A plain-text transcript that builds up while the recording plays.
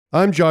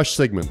I'm Josh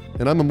Sigmund,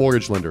 and I'm a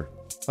mortgage lender.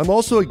 I'm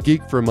also a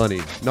geek for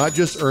money, not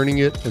just earning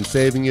it and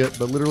saving it,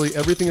 but literally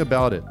everything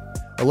about it.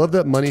 I love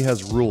that money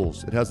has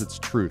rules. It has its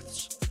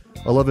truths.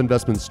 I love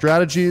investment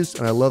strategies,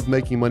 and I love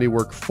making money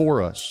work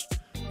for us.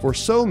 For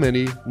so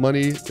many,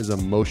 money is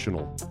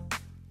emotional.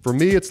 For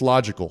me, it's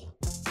logical,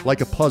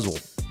 like a puzzle.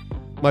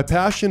 My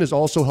passion is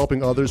also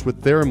helping others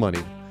with their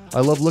money.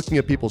 I love looking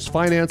at people's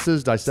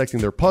finances,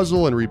 dissecting their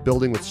puzzle, and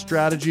rebuilding with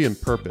strategy and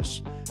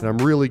purpose, and I'm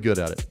really good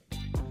at it.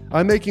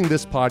 I'm making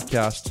this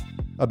podcast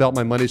about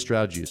my money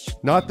strategies,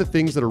 not the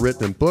things that are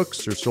written in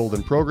books or sold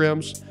in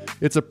programs.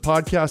 It's a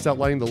podcast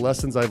outlining the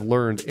lessons I've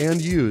learned and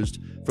used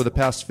for the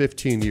past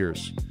 15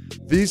 years.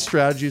 These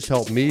strategies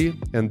help me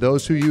and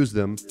those who use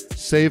them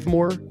save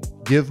more,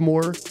 give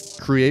more,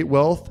 create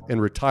wealth,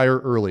 and retire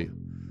early.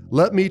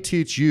 Let me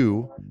teach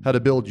you how to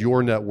build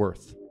your net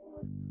worth.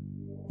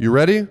 You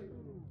ready?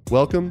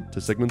 Welcome to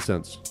Sigmund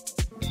Sense.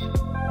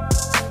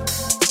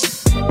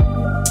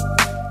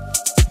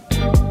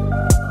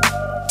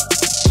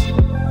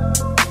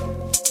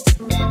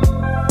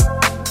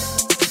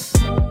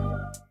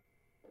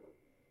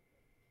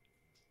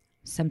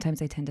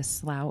 Sometimes I tend to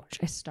slouch.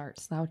 I start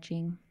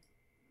slouching.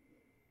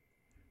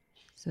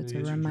 So it's a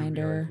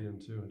reminder.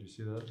 Too. Do you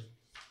see that?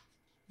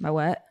 My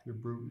what? Your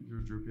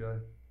droopy eye.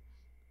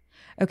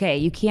 Okay,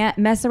 you can't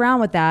mess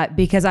around with that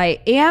because I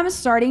am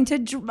starting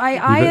to. My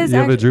eye is. You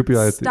have a droopy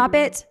eye. Stop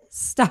it!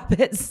 Stop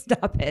it!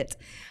 Stop it!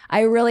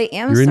 I really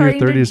am You're starting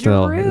in your 30s to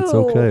droop. now. It's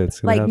okay. It's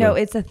gonna like happen. No,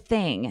 it's a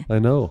thing. I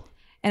know.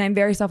 And I'm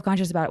very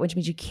self-conscious about it, which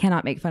means you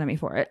cannot make fun of me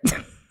for it.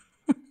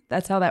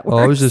 That's how that works.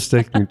 Well, I was just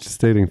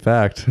stating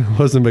fact. I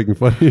wasn't making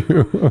fun of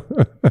you.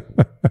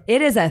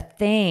 It is a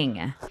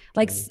thing.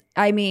 Like,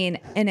 I mean,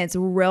 and it's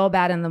real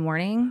bad in the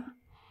morning.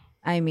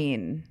 I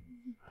mean,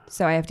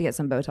 so I have to get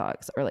some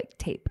Botox or like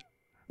tape.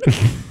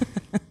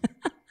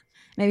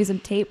 Maybe some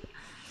tape.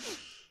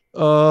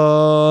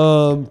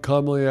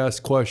 Commonly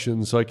asked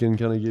questions, so I can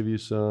kind of give you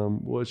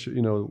some. One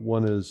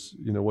is,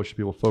 what should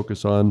people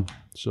focus on?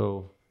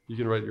 So you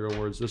can write your own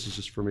words. This is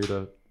just for me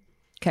to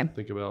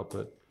think about,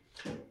 but.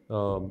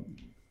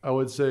 I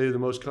would say the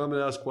most common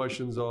asked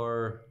questions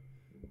are,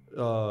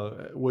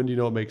 when do you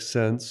know it makes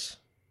sense,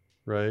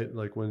 right?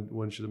 Like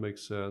when should it make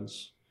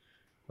sense?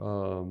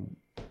 One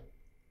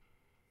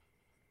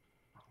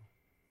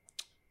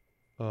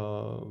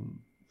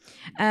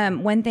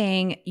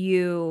thing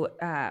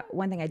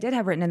I did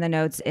have written in the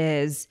notes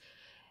is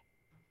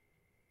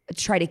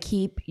try to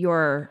keep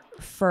your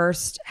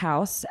first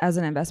house as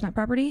an investment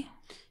property.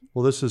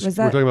 Well, we're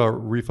talking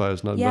about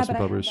refis, not investment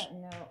properties.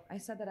 I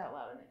said that out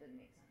loud and it didn't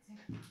make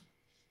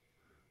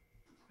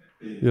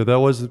sense. Yeah, that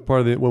was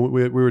part of when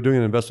we were doing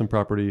an investment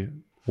property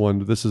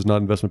one. This is not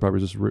investment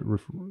property, just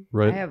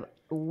right? I have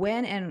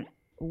when and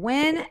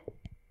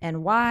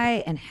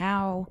why and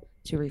how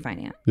to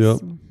refinance. Yep.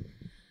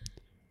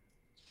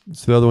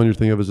 So the other one you're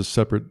thinking of is a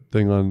separate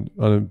thing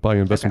on buying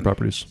investment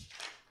properties.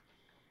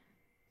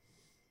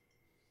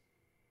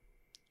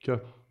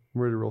 Okay,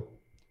 I'm ready to roll.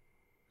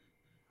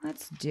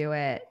 Let's do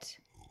it.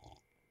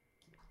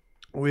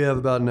 We have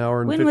about an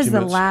hour and 15 minutes.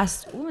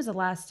 When was the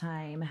last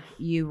time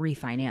you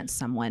refinanced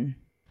someone?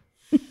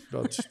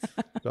 About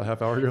a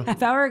half hour ago.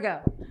 Half hour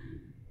ago.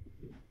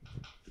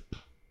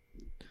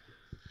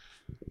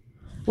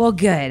 Well,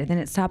 good. Then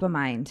it's top of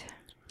mind.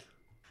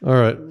 All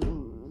right. No,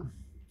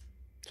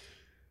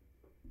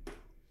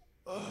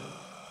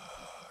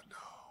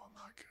 I'm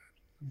not good.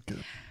 I'm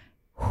good.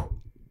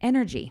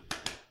 Energy.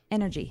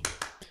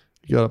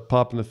 You got a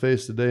pop in the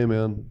face today,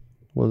 man.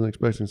 Wasn't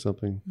expecting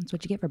something. That's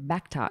what you get for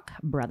back talk,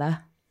 brother.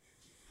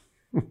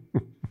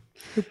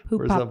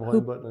 Where's that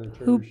volume button?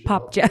 Who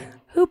popped ya?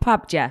 Who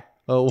popped ya?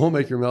 Oh, it won't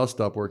make your mouth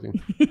stop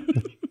working.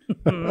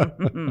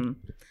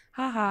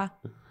 Haha.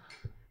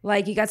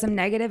 Like you got some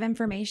negative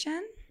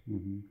information?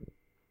 Mm-hmm.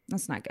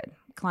 That's not good.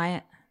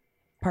 Client,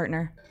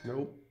 partner.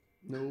 Nope.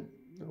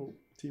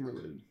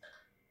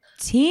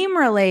 Team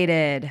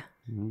related.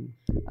 Mm-hmm.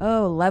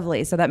 Oh,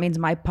 lovely. So that means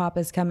my pop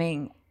is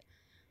coming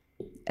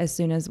as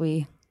soon as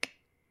we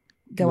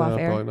go off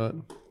air. Probably not.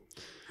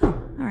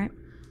 All right.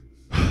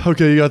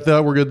 Okay, you got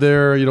that. We're good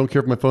there. You don't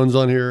care if my phone's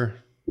on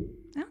here?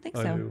 I don't think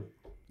so. I do.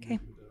 Okay.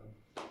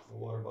 The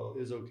water bottle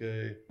is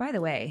okay. By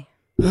the way,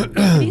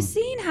 have you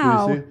seen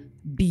how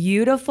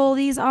beautiful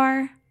these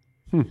are?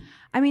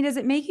 I mean, does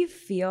it make you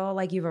feel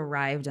like you've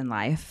arrived in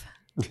life?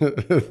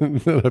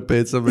 I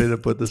paid somebody to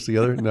put this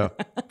together? No.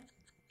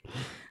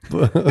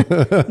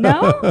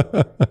 No?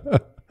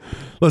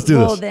 Let's do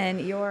this. Well, then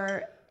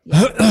you're...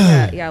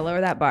 Yeah,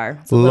 lower that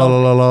bar. La, la,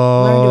 la,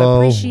 la. Learn to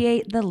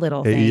appreciate the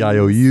little things.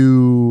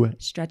 A-E-I-O-U.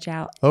 Stretch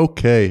out.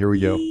 Okay, here we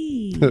go.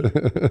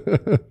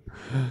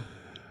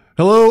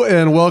 Hello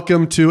and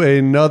welcome to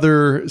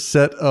another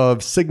set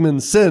of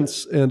Sigmund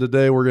Sense. And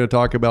today we're going to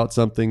talk about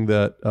something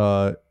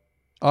that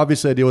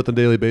obviously I deal with on a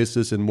daily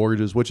basis in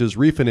mortgages, which is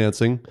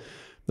refinancing.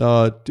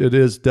 It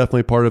is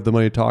definitely part of the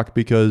money talk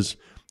because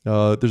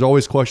there's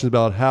always questions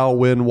about how,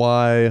 when,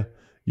 why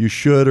you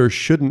should or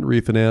shouldn't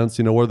refinance.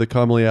 What are the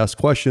commonly asked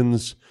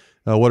questions?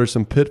 What are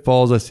some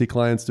pitfalls I see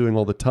clients doing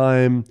all the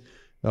time?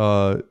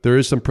 There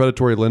is some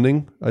predatory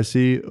lending I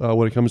see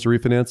when it comes to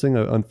refinancing.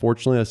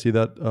 Unfortunately, I see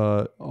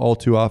that all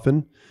too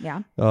often.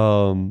 Yeah.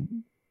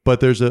 But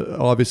there's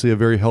obviously a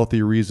very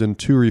healthy reason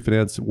to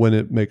refinance when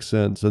it makes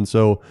sense. And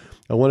so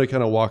I want to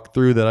kind of walk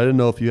through that. I didn't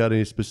know if you had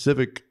any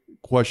specific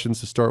questions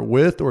to start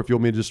with, or if you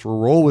want me to just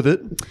roll with it.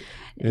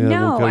 And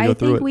No, we'll I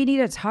think we need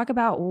to talk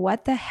about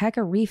what the heck a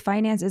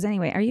refinance is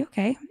anyway. Are you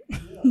okay?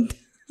 Turn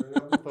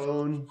off the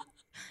phone.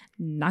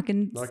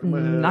 Knocking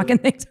my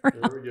head. things There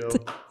around. we go.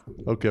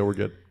 Okay, we're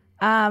good.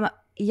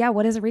 Yeah.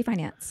 What is a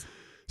refinance?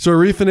 So a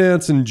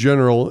refinance in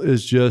general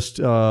is just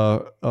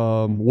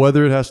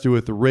whether it has to do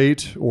with the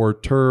rate or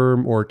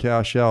term or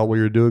cash out. What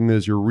you're doing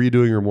is you're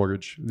redoing your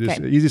mortgage.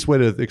 The easiest way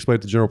to explain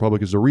it to the general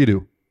public is a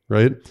redo,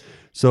 right?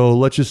 So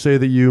let's just say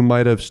that you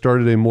might have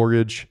started a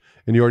mortgage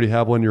and you already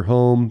have one in your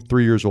home,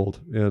 3 years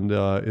old, and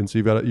so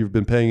you've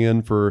been paying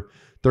in for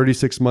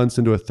 36 months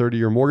into a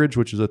 30-year mortgage,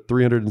 which is a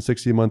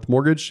 360-month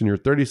mortgage, and you're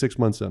 36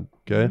 months in.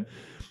 Okay.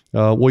 Mm-hmm.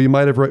 Well, you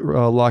might have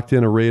locked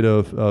in a rate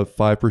of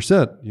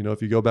 5%. You know,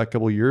 if you go back a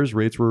couple of years,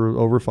 rates were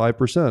over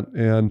 5%.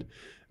 And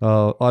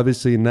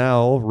obviously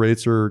now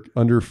rates are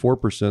under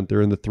 4%.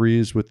 They're in the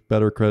threes with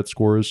better credit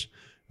scores.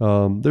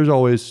 There's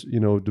always, you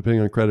know,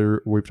 depending on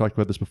credit, we've talked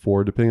about this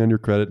before, depending on your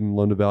credit and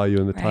loan to value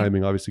and the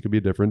timing, obviously could be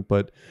different.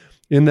 But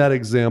in that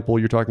example,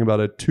 you're talking about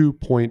a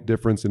 2-point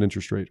difference in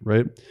interest rate,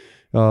 right?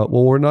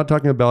 Well, we're not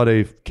talking about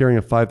carrying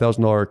a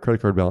 $5,000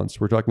 credit card balance.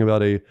 We're talking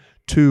about a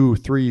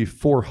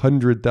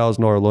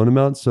 $200,000-$400,000 loan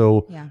amount.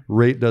 So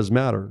rate does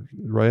matter,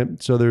 right?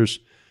 So there's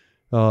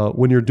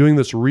when you're doing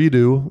this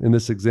redo in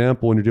this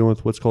example, when you're dealing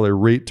with what's called a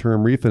rate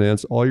term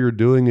refinance, all you're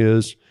doing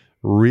is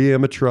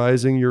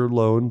re-amortizing your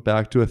loan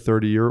back to a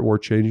 30-year or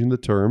changing the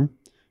term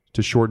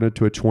to shorten it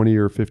to a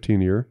 20-year or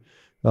 15-year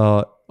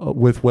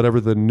with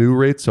whatever the new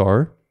rates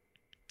are.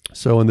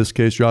 So in this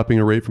case, dropping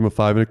a rate from a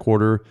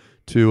 5.25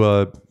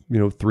 to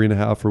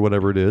 3.5 or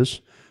whatever it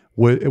is,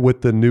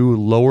 with the new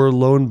lower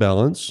loan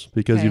balance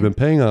because you've been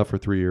paying on it for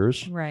 3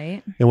 years.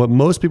 Right. And what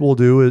most people will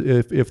do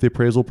if the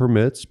appraisal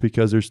permits,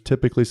 because there's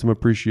typically some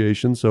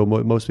appreciation. So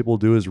what most people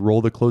do is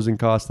roll the closing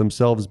costs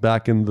themselves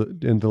back into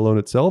the loan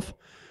itself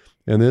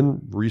and then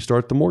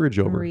restart the mortgage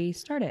over.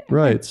 Restart it. Okay.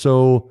 Right.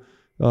 So,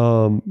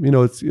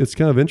 it's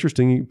kind of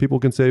interesting. People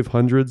can save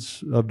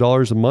hundreds of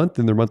dollars a month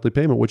in their monthly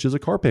payment, which is a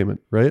car payment,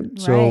 right?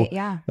 So,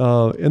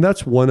 and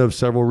that's one of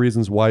several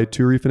reasons why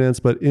to refinance.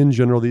 But in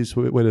general, the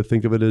way to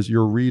think of it is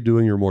you're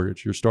redoing your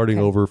mortgage. You're starting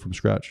over from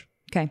scratch.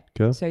 Okay.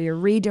 So you're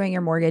redoing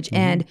your mortgage. Mm-hmm.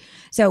 And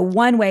so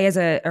one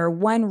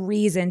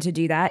reason to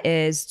do that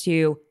is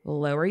to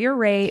lower your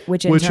rate,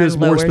 which is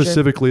more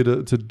specifically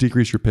to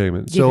decrease your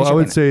payment. So I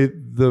would say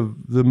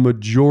the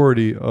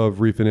majority of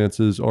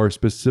refinances are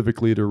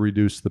specifically to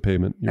reduce the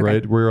payment,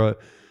 right? We're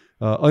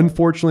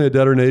unfortunately a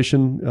debtor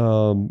nation.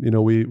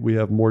 We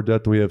have more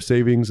debt than we have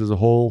savings as a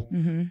whole.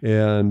 Mm-hmm.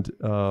 And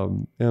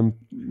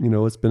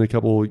it's been a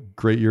couple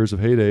great years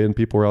of heyday and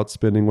people are out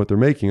spending what they're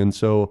making. And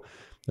so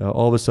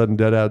all of a sudden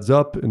debt adds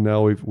up and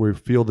now we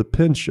feel the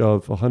pinch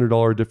of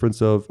 $100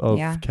 difference of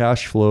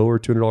cash flow or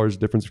 $200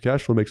 difference of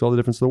cash flow makes all the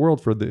difference in the world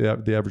for the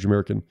average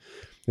American.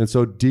 And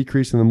so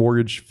decreasing the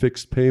mortgage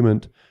fixed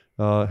payment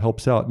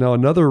helps out. Now,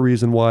 another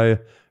reason why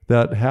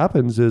that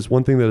happens is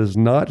one thing that is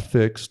not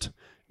fixed,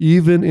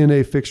 even in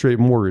a fixed rate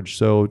mortgage.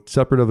 So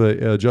separate of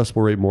an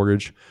adjustable rate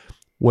mortgage,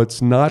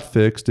 what's not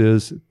fixed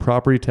is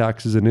property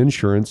taxes and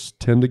insurance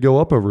tend to go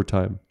up over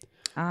time.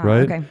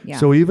 Right. Okay. Yeah.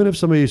 So even if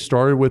somebody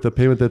started with a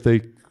payment that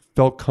they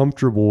felt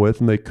comfortable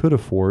with and they could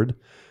afford,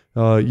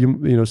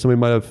 somebody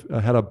might have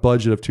had a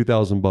budget of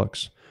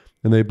 $2,000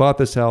 and they bought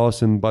this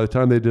house. And by the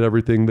time they did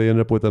everything, they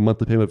ended up with a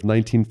monthly payment of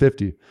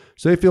 $1,950.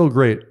 So they feel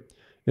great.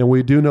 And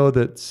we do know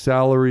that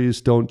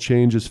salaries don't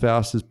change as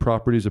fast as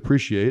properties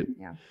appreciate.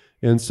 Yeah.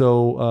 And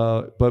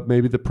so, but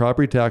maybe the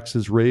property tax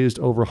is raised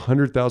over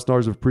 $100,000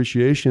 of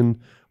appreciation,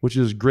 which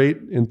is great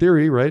in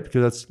theory, right?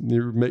 Because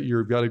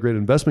you've got a great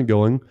investment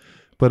going.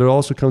 But it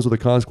also comes with a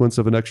consequence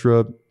of an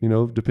extra,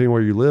 depending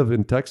where you live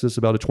in Texas,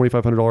 about a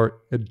 $2,500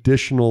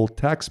 additional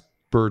tax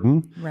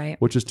burden, right?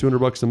 Which is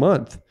 $200 a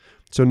month.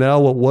 So now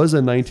what was a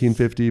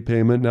 $1,950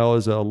 payment now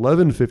is a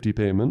 $1,150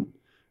 payment.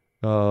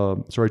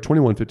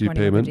 $2,150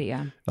 payment.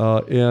 Yeah.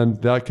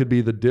 And that could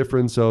be the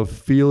difference of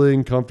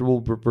feeling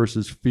comfortable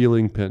versus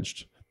feeling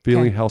pinched,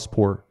 feeling house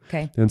poor.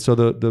 Okay. And so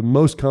the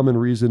most common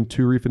reason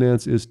to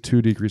refinance is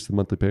to decrease the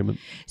monthly payment.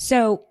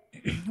 So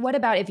what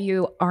about if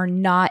you are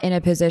not in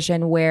a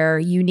position where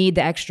you need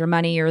the extra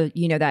money or,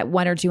 that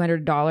 $100 or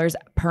 $200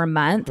 per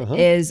month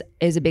is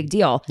a big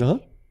deal.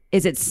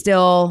 Is it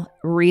still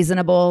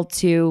reasonable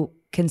to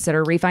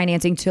consider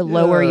refinancing to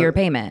lower your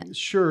payment?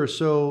 Sure.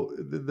 So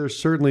there's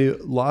certainly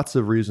lots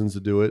of reasons to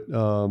do it.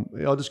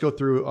 I'll just go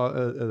through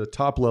at the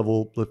top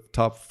level, the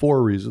top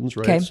 4 reasons,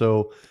 right? Okay.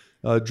 So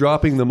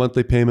dropping the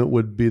monthly payment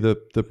would be the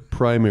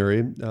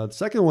primary. The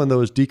second one,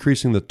 though, is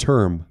decreasing the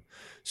term.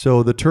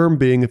 So the term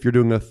being, if you're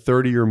doing a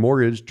 30-year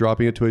mortgage,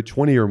 dropping it to a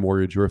 20-year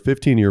mortgage or a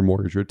 15-year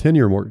mortgage or a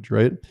 10-year mortgage,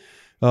 right?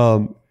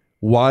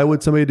 Why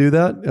would somebody do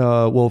that?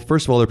 Well,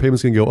 first of all, their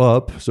payment's going to go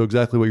up. So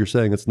exactly what you're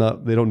saying. It's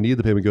not, they don't need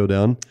the payment to go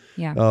down.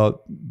 Yeah.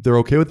 They're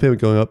okay with the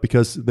payment going up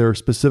because their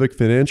specific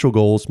financial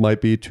goals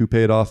might be to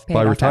pay it off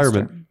by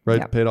retirement, faster. Right?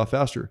 Yep. Pay it off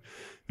faster.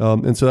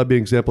 And so that'd be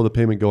an example of the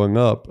payment going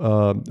up.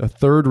 A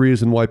third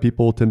reason why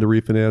people tend to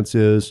refinance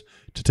is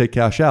to take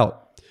cash out.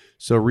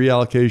 So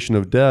reallocation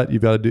of debt,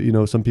 you've got to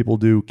do, some people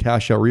do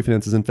cash out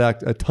refinances. In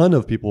fact, a ton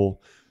of people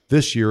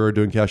this year are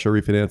doing cash out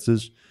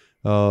refinances.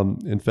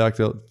 In fact,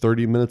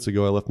 30 minutes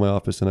ago, I left my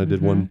office and I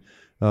did one.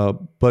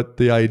 But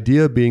the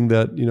idea being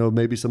that,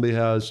 maybe somebody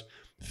has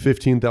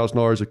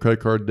 $15,000 of credit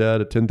card debt,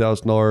 a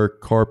 $10,000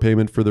 car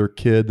payment for their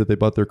kid that they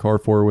bought their car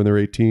for when they're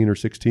 18 or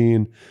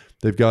 16.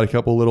 They've got a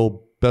couple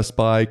little Best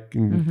Buy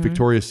and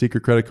Victoria's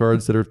Secret credit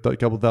cards that are a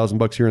couple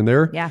 $1,000 here and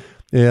there. Yeah.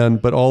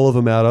 But all of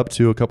them add up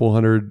to a couple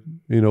hundred,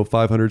 $500,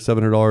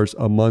 $700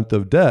 a month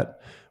of debt.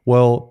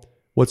 Well,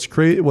 what's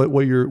crazy,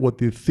 what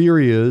the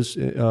theory is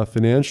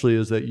financially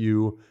is that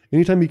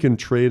anytime you can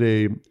trade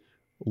a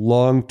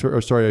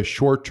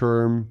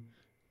short-term,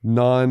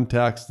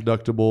 non-tax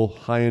deductible,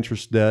 high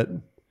interest debt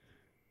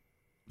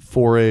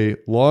for a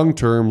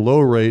long-term,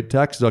 low-rate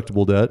tax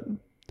deductible debt,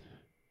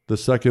 the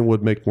second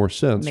would make more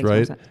sense,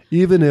 right?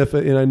 Even if,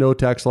 and I know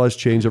tax laws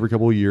change every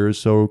couple of years,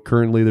 so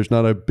currently there's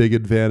not a big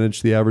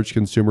advantage to the average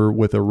consumer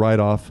with a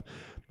write-off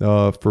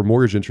for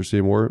mortgage interest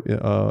anymore. You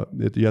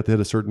have to hit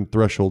a certain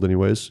threshold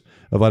anyways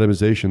of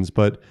itemizations.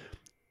 But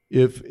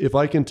if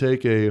I can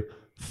take a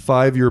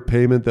 5-year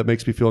payment that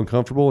makes me feel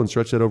uncomfortable and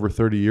stretch that over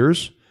 30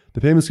 years,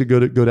 the payments could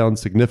go down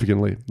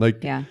significantly.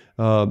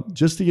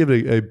 Just to give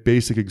a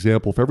basic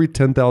example, for every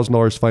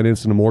 $10,000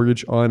 financed in a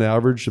mortgage on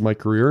average in my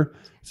career,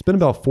 it's been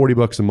about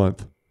 $40 a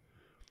month.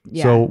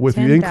 Yeah, so if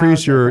you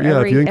increase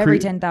every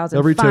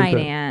 10,000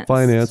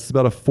 finance, it's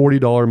about a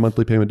 $40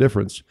 monthly payment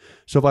difference.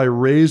 So if I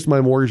raised my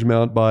mortgage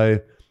amount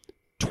by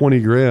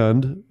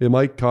 $20,000, it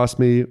might cost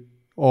me,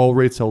 all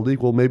rates held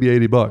equal, maybe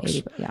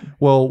 $80. Yeah.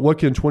 Well, what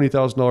can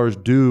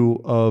 $20,000 do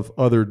of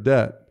other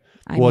debt?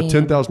 A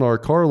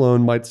 $10,000 car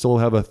loan might still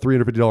have a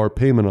 $350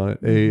 payment on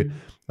it.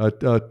 A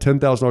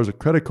 $10,000 of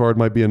credit card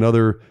might be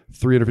another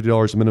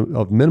 $350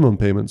 of minimum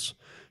payments.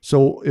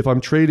 So if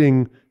I'm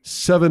trading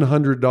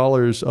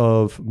 $700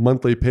 of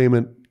monthly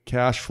payment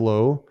cash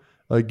flow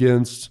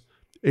against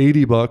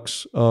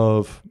 $80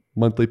 of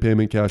monthly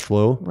payment cash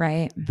flow,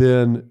 right?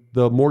 Then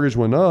the mortgage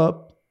went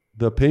up.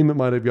 The payment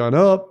might have gone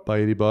up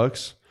by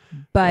 $80,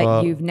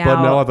 but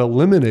now I've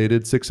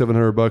eliminated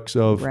 $600-700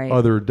 of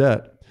other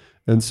debt.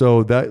 And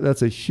so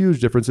that's a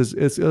huge difference.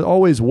 It's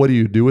always, what do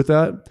you do with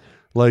that?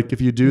 Like if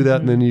you do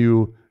that and then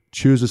you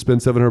choose to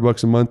spend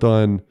 $700 a month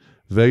on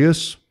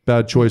Vegas,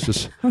 bad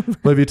choices.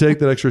 But if you take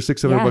that extra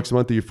 $600-700 a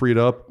month that you freed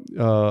up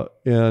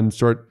and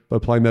start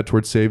applying that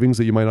towards savings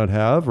that you might not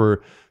have,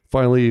 or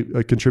finally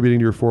contributing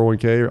to your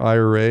 401k or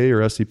IRA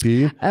or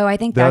SEP. Oh, I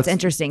think that's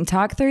interesting.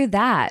 Talk through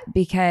that,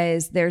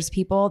 because there's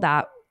people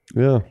that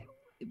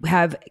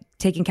have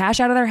taken cash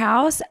out of their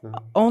house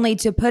only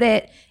to put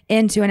it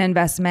into an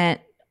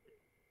investment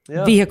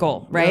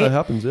vehicle, right? Yeah, that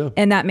happens,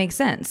 And that makes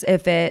sense.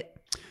 It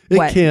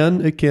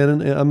can.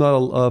 And I'm not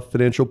a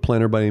financial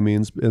planner by any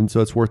means, and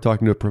so it's worth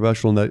talking to a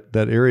professional in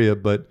that area.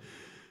 But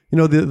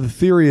the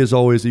theory is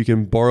always that you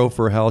can borrow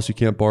for a house, you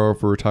can't borrow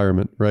for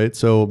retirement, right?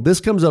 So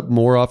this comes up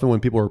more often when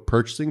people are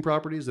purchasing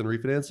properties than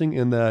refinancing,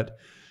 in that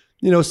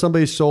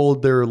somebody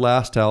sold their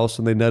last house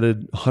and they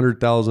netted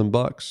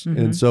 $100,000,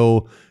 and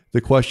so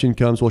the question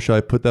comes, well, should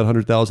I put that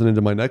 $100,000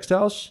 into my next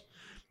house?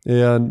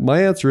 And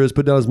my answer is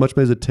put down as much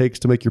money as it takes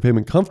to make your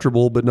payment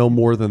comfortable, but no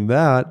more than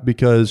that,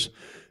 because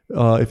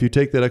if you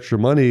take that extra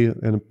money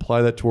and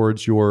apply that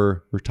towards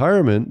your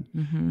retirement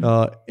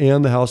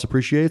and the house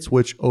appreciates,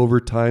 which over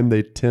time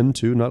they tend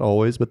to, not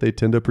always, but they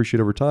tend to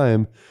appreciate over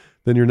time,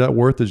 then your net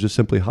worth is just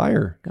simply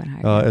higher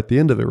at the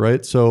end of it,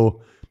 right?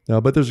 So,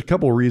 but there's a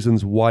couple of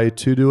reasons why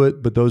to do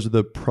it, but those are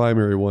the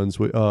primary ones.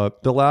 The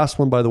last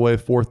one, by the way,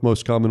 fourth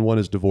most common one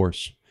is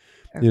divorce.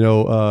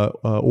 Or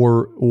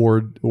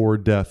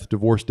death.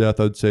 Divorce, death,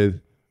 I'd say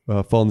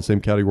fall in the same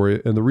category.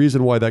 And the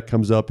reason why that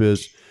comes up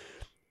is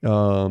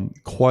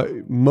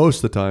most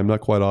of the time,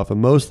 not quite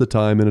often, most of the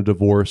time in a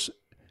divorce,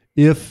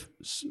 if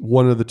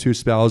one of the two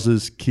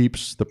spouses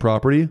keeps the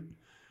property,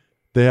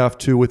 they have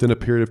to, within a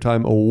period of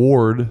time,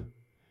 award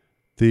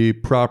the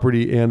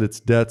property and its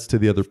debts to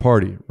the other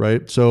party,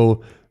 right?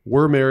 So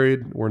we're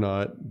married, we're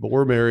not, but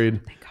we're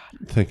married.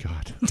 Thank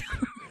God.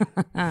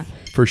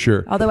 For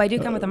sure. Although I do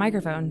come with a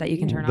microphone that you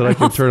can turn off. That I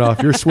can turn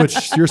off. Your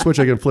switch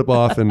I can flip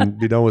off and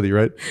be done with you,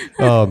 right?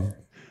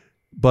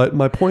 But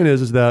my point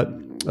is that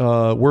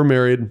we're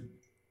married.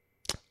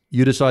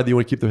 You decide that you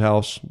want to keep the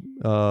house,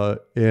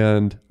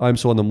 and I'm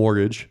still on the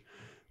mortgage.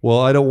 Well,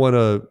 I don't want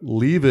to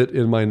leave it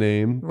in my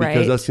name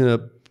because that's going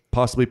to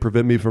possibly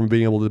prevent me from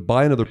being able to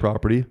buy another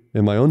property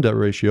in my own debt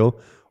ratio.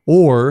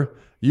 Or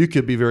you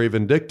could be very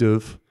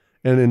vindictive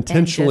and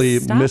intentionally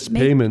miss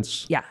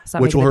payments,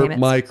 which will hurt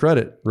my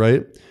credit,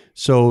 right?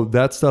 So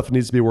that stuff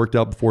needs to be worked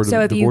out before divorce.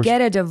 So if you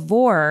get a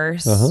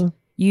divorce,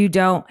 you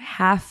don't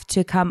have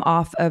to come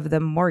off of the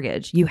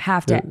mortgage. You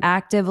have to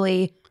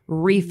actively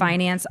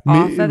refinance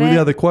off of it?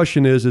 Yeah, the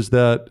question is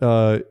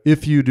that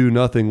if you do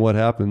nothing, what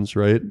happens,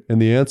 right?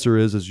 And the answer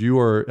is you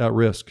are at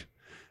risk.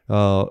 If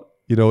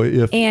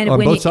on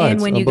both sides,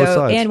 and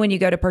when you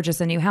go to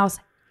purchase a new house,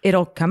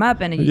 it'll come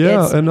up and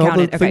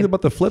think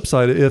about the flip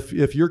side.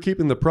 If you're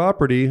keeping the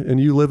property and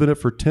you live in it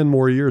for 10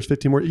 more years,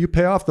 15 more, you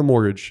pay off the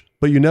mortgage,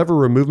 but you never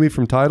remove me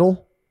from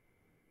title.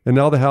 And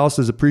now the house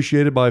is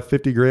appreciated by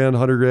 50 grand,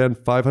 100 grand,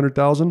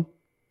 500,000.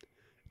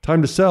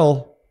 Time to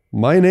sell.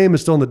 My name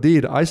is still on the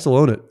deed. I still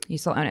own it. You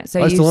still own it.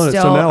 So you still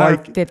are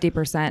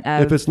 50%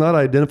 of... If it's not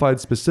identified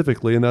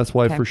specifically, and that's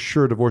why for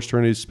sure divorce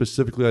attorneys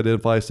specifically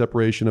identify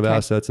separation of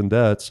assets and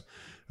debts.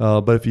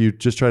 But if you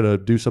just try to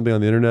do something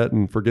on the internet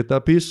and forget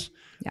that piece,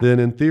 then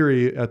in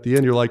theory, at the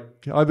end, you're like,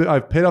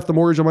 I've paid off the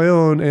mortgage on my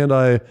own and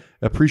I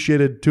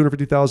appreciated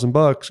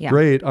 $250,000.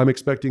 Great. I'm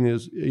expecting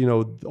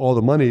all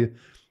the money.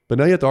 But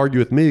now you have to argue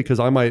with me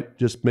because I might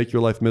just make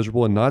your life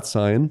miserable and not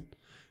sign.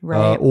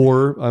 Right.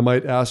 Or I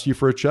might ask you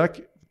for a check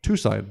to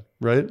sign,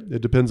 right?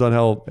 It depends on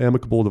how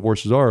amicable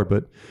divorces are.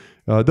 But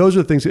those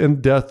are the things.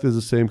 And death is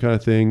the same kind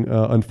of thing,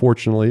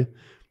 unfortunately.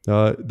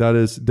 That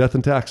is death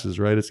and taxes,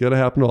 right? It's got to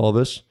happen to all of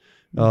us.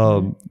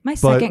 My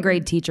second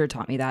grade teacher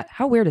taught me that.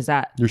 How weird is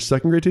that? Your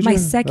second grade teacher? My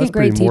second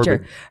grade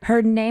teacher.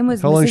 Her name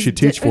was How long did she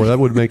teach for? That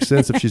would make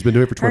sense if she's been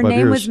doing it for 25 years.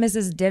 Her name was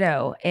Mrs.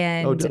 Ditto.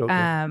 And Ditto,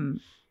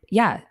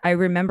 okay. I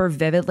remember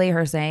vividly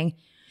her saying,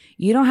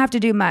 you don't have to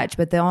do much,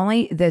 but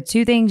the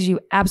two things you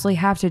absolutely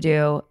have to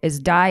do is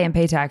die and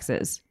pay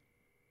taxes.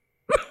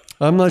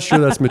 I'm not sure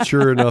that's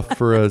mature enough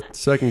for a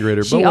second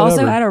grader. She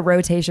also had a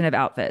rotation of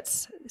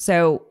outfits.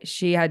 So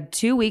she had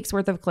 2 weeks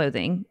worth of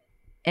clothing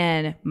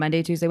and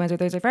Monday, Tuesday, Wednesday,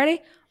 Thursday,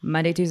 Friday,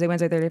 Monday, Tuesday,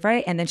 Wednesday, Thursday,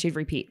 Friday, and then she'd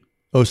repeat.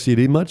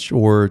 OCD much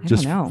or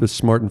just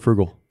smart and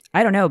frugal?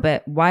 I don't know,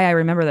 but why I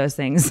remember those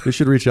things. You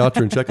should reach out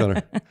to her and check on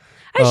her.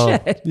 I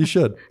should. You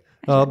should.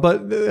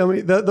 But I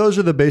mean, those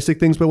are the basic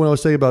things. But when I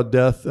was saying about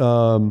death,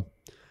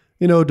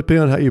 depending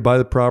on how you buy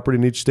the property,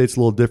 and each state's a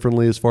little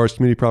differently as far as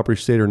community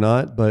property state or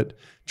not, but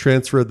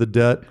transfer of the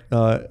debt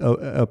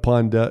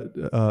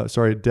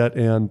debt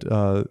and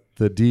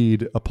the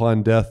deed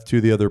upon death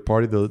to the other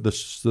party,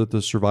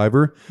 the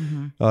survivor,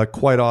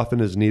 quite often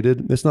is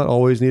needed. It's not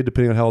always needed,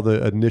 depending on how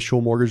the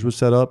initial mortgage was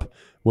set up,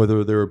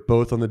 whether they're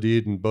both on the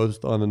deed and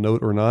both on the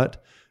note or not.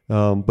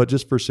 But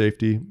just for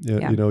safety,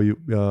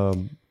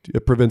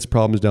 it prevents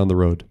problems down the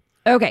road.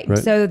 Okay, right?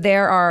 So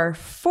there are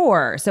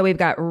 4. So we've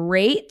got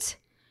rate,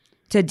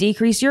 to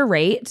decrease your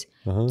rate,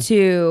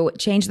 to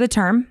change the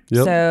term.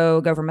 Yep.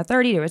 So go from a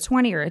 30 to a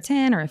 20 or a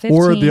 10 or a 15.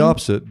 Or the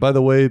opposite. By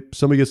the way,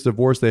 somebody gets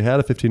divorced, they had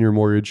a 15-year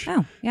mortgage.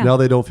 Oh, yeah. Now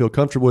they don't feel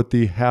comfortable with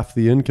the half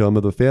the income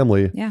of the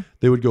family. Yeah.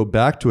 They would go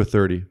back to a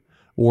 30.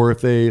 Or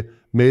if they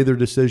made their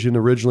decision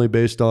originally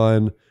based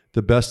on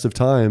the best of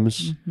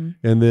times,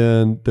 and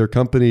then their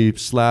company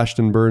slashed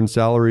and burned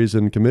salaries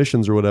and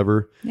commissions or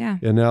whatever,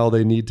 and now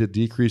they need to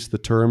decrease the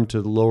term to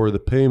lower the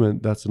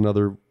payment, that's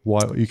another why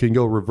you can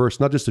go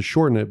reverse, not just to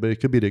shorten it, but it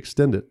could be to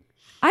extend it.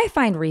 I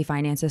find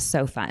refinances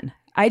so fun.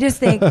 I just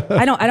think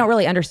I don't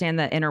really understand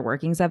the inner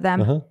workings of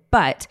them,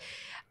 but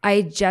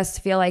I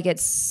just feel like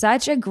it's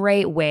such a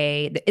great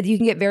way that you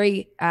can get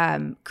very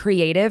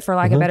creative, for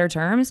lack of better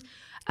terms,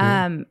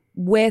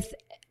 with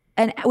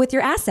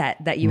your asset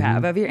that you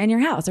have in your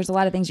house. There's a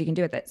lot of things you can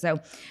do with it. So,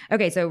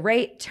 okay. So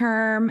rate,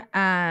 term,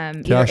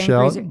 cash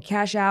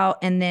out,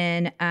 and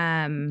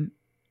then,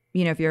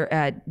 if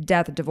you're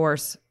death,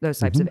 divorce, those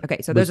types of,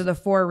 okay. So those are the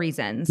 4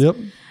 reasons. Yep.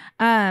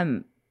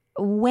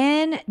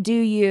 When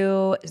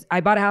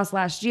I bought a house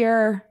last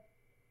year.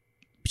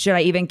 Should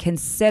I even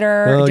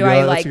consider?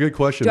 That's a good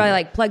question. Do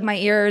I plug my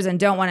ears and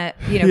don't want to,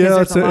 because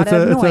there's a lot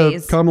of noise?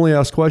 It's a commonly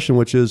asked question,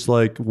 which is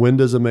when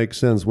does it make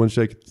sense? When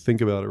should I think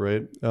about it,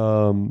 right?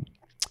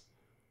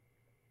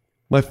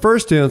 My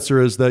first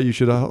answer is that you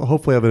should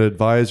hopefully have an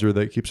advisor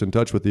that keeps in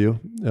touch with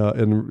you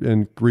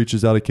and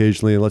reaches out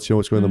occasionally and lets you know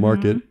what's going on in the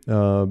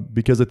market.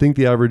 Because I think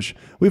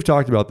we've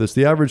talked about this,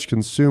 the average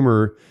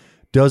consumer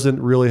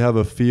doesn't really have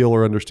a feel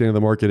or understanding of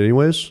the market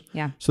anyways.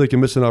 Yeah. So they can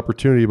miss an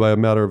opportunity by a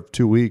matter of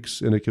 2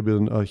 weeks, and it could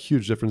be a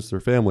huge difference to their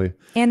family.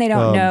 And they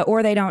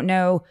don't they don't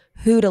know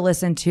who to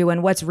listen to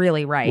and what's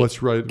really right.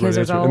 What's right. Because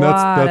there's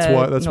that's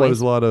why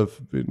there's a lot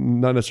of,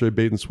 not necessarily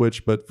bait and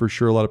switch, but for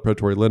sure a lot of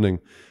predatory lending.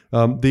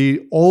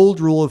 The old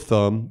rule of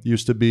thumb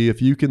used to be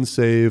if you can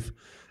save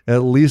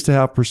at least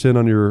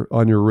 0.5%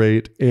 on your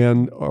rate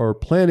and are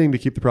planning to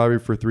keep the property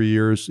for 3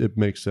 years, it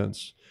makes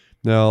sense.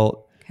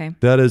 Now,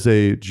 that is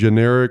a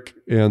generic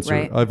answer.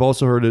 Right. I've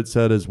also heard it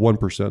said as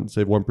 1%,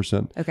 save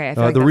 1%. Okay. I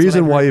feel like the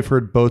reason why you've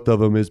heard both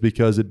of them is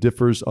because it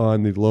differs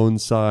on the loan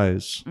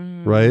size,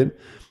 right?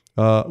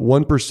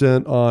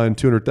 1% on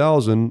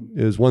 200,000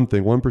 is one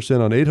thing. 1%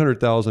 on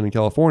 800,000 in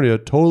California,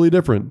 totally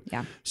different.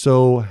 Yeah.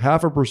 So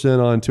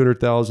 0.5% on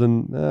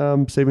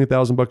 200,000, saving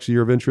 $1,000 a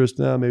year of interest.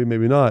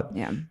 Maybe not.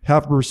 Yeah.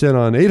 0.5%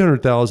 on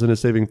 800,000 is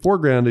saving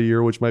 $4,000 a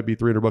year, which might be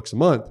 $300 a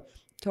month.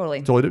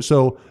 Totally.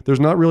 So there's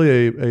not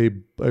really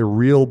a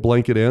real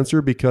blanket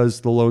answer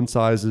because the loan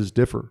sizes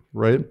differ,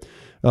 right?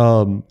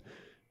 So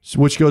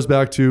which goes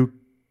back to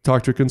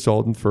talk to a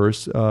consultant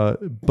first.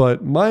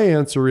 But my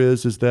answer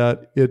is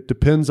that it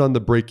depends on the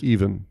break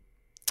even.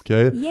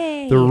 Okay.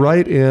 Yay. The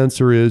right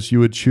answer is you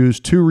would choose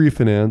to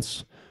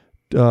refinance,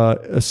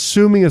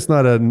 assuming it's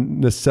not a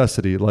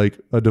necessity like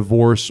a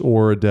divorce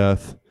or a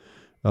death,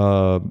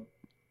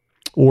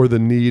 or the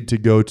need to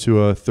go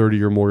to a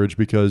 30-year mortgage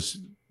because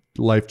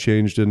life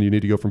changed and you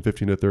need to go from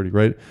 15 to 30,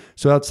 right?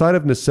 So outside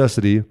of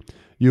necessity,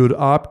 you would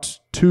opt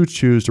to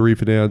choose to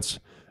refinance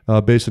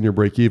based on your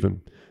break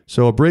even.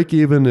 So a break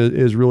even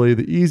is really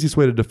the easiest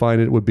way to define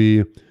it would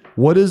be,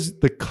 what is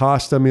the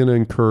cost I'm going to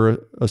incur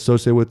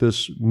associated with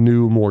this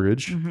new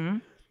mortgage? Mm-hmm.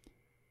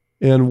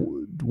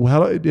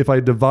 And if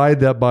I divide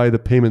that by the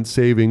payment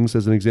savings,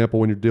 as an example,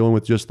 when you're dealing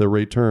with just the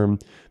rate term,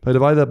 if I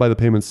divide that by the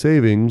payment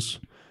savings,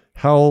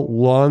 how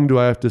long do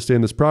I have to stay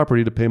in this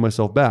property to pay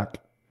myself back,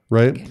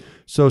 right? Okay.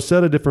 So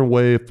said a different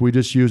way, if we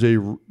just use a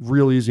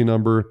real easy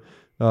number,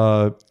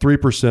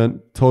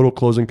 3% total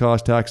closing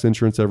cost, tax,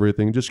 insurance,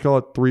 everything, just call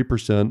it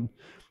 3%.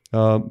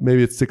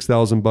 Maybe it's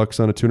 $6,000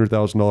 on a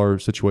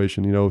 $200,000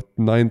 situation,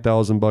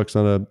 $9,000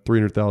 on a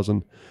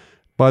 $300,000.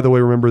 By the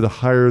way, remember the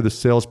higher the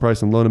sales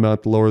price and loan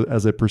amount, the lower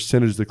as a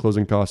percentage the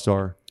closing costs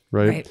are,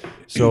 right?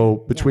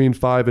 So between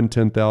 5 and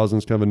 10,000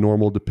 is kind of a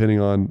normal depending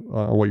on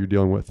what you're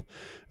dealing with.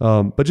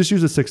 But just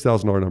use a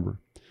 $6,000 number.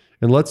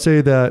 And let's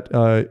say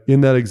that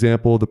in that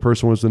example, the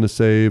person was going to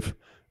save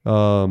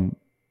 $300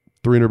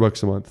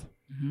 a month.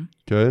 Mm-hmm.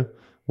 Okay.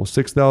 Well,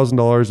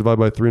 $6,000 divided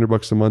by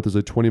 $300 a month is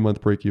a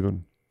 20-month break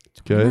even.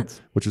 Okay.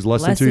 Which is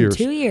less than 2 years.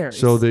 2 years.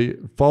 So the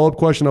follow-up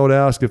question I would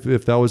ask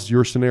if that was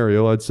your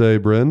scenario, I'd say,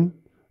 Bryn,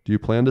 do you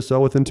plan to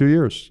sell within 2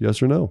 years?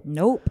 Yes or no?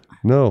 Nope.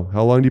 No.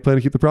 How long do you plan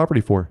to keep the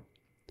property for?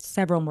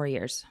 Several more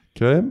years.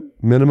 Okay.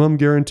 Minimum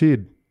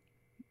guaranteed.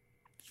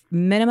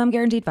 Minimum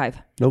guaranteed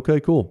 5. Okay,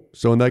 cool.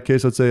 So in that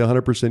case, I'd say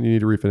 100% you need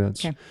to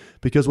refinance. Okay.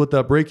 Because what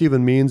that break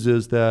even means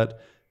is that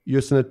you're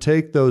just going to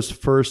take those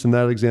first, in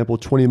that example,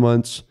 20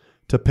 months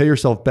to pay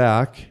yourself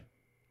back,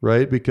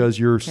 right? Because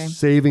you're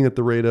saving at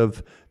the rate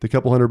of the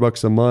couple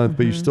 $100 a month,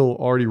 but you still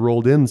already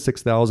rolled in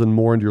 6,000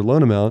 more into your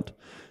loan amount.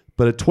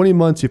 But at 20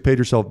 months, you've paid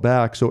yourself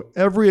back. So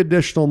every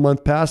additional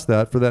month past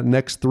that, for that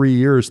next 3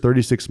 years,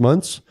 36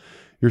 months,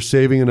 you're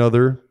saving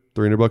another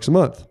 $300 a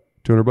month,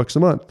 $200 a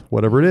month,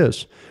 whatever it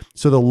is.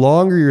 So the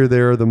longer you're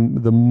there, the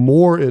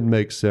more it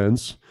makes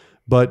sense.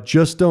 But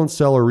just don't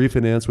sell or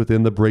refinance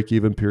within the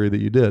break-even period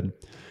that you did.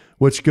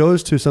 Which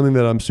goes to something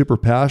that I'm super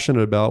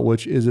passionate about,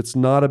 which is it's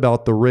not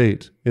about the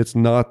rate. It's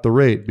not the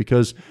rate,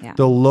 because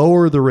the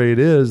lower the rate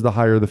is, the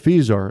higher the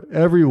fees are.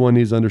 Everyone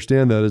needs to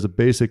understand that as a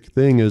basic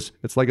thing. Is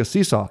it's like a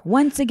seesaw.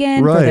 Once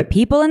again, for the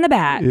people in the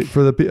back.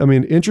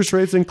 Interest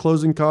rates and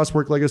closing costs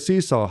work like a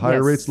seesaw.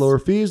 Higher rates, lower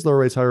fees. Lower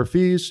rates, higher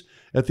fees.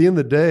 At the end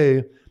of the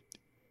day,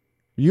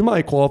 you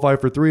might qualify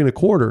for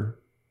 3.25.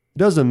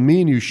 Doesn't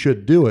mean you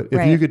should do it.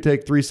 If you could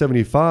take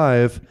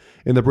 375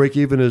 and the break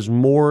even is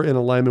more in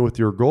alignment with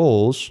your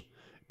goals,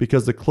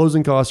 because the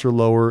closing costs are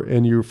lower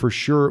and you for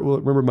sure, well,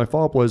 remember my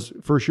follow-up was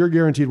for sure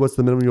guaranteed what's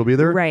the minimum you'll be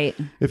there. Right.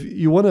 If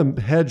you want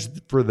to hedge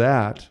for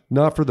that,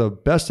 not for the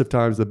best of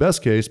times, the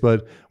best case,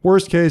 but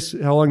worst case,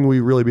 how long will we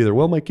really be there?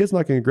 Well, my kid's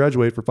not going to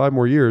graduate for 5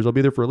 more years. I'll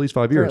be there for at least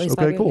 5 years.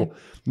 Okay, cool.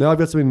 Now I've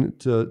got something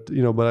to,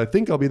 but I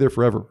think I'll be there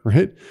forever,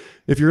 right?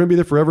 If you're going to be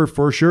there forever,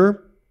 for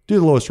sure, do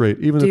the lowest rate,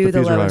 even if the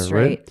fees are higher,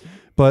 right?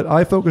 But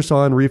I focus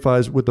on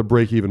refis with the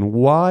break even.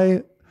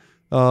 Why?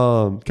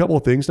 Couple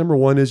of things. Number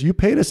one is you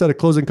paid us at a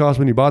closing cost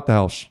when you bought the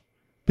house.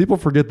 People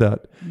forget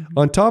that. Mm-hmm.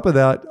 On top of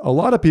that, a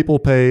lot of people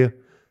pay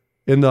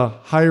in the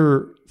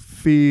higher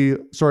fee,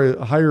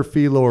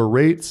 lower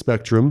rate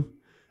spectrum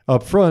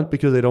up front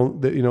because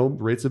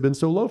rates have been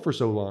so low for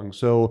so long.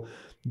 So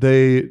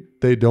they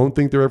don't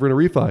think they're ever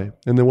going to refi.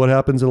 And then what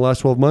happens in the last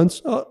 12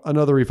 months?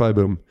 Another refi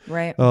boom.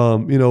 Right.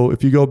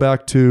 If you go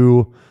back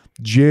to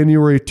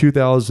January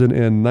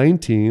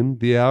 2019,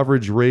 the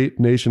average rate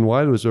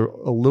nationwide was a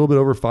little bit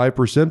over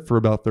 5% for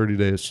about 30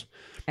 days.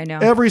 I know.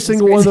 Every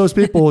single one of those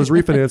people is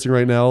refinancing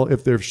right now.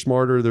 If they're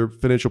smarter, their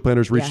financial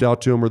planners reached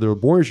out to them, or their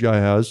mortgage guy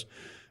has,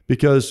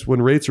 because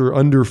when rates are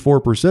under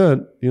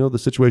 4%, the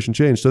situation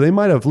changed. So they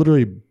might have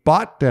literally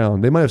bought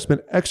down. They might have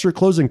spent extra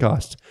closing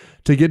costs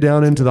to get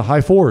down into the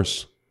high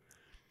 4s.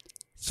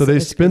 So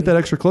they spent that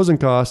extra closing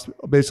cost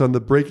based on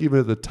the break even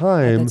at the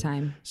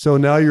time. So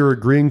now you're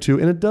agreeing to,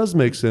 and it does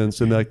make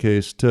sense in that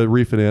case to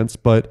refinance,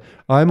 but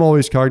I'm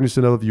always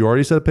cognizant of, you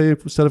already set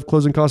a set of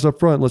closing costs up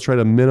front. Let's try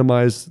to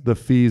minimize the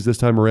fees this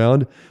time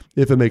around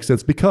if it makes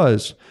sense,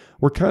 because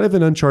we're kind of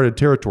in uncharted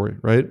territory,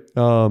 right?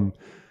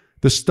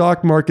 The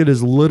stock market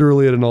is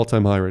literally at an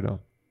all-time high right now.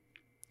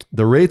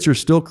 The rates are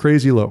still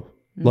crazy low,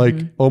 like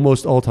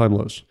almost all-time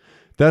lows.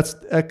 That's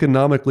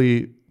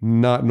economically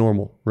not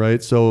normal,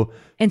 right? So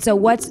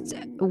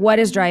what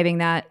is driving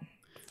that?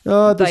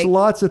 There's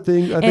lots of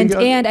things. I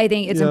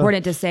think it's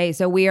important to say,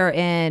 so we are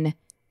in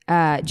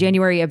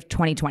January of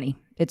 2020.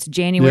 It's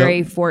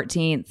January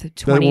 14th,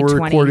 2020. Then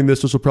we're recording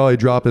this will probably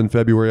drop in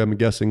February, I'm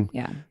guessing.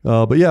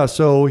 Yeah.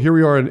 So here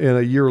we are in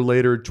a year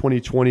later,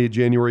 2020,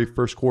 January,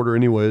 first quarter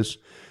anyways.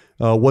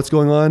 What's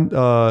going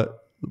on?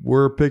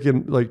 we're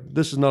picking, like,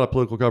 this is not a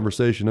political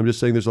conversation. I'm just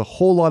saying there's a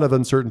whole lot of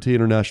uncertainty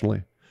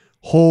internationally,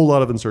 whole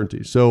lot of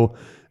uncertainty. So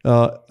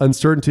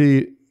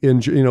uncertainty in,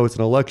 it's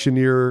an election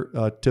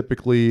year.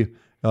 Typically,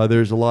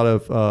 there's a lot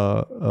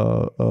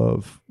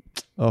of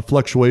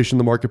fluctuation in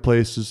the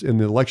marketplaces in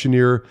the election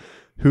year.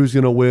 Who's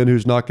going to win?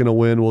 Who's not going to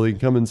win? Will the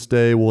incumbent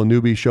stay? Will a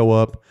newbie show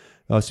up?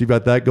 So you've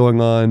got that going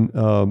on.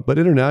 But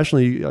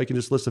internationally, I can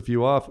just list a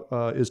few off.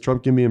 Is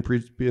Trump going to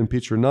be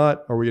impeached or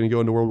not? Are we going to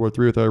go into World War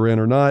III with Iran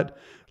or not?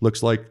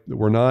 Looks like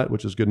we're not,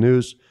 which is good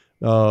news.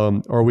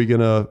 Are we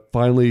going to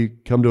finally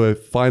come to a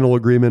final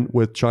agreement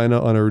with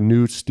China on a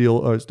new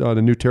on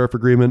a new tariff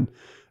agreement?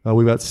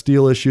 We've got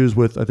steel issues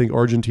with, I think,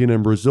 Argentina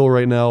and Brazil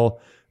right now.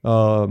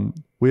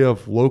 We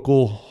have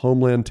local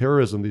homeland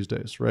terrorism these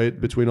days,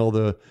 right? Between all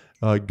the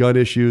gun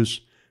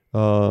issues.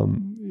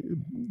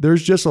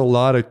 There's just a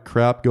lot of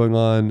crap going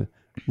on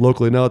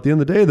locally. Now, at the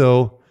end of the day,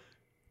 though,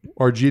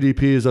 our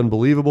GDP is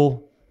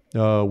unbelievable.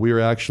 We are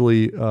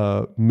actually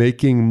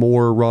making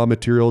more raw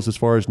materials as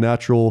far as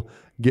natural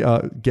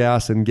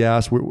gas and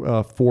gas. We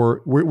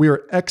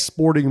are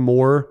exporting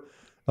more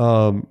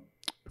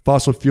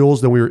fossil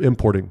fuels than we are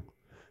importing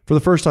for the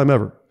first time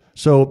ever.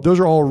 So those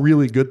are all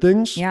really good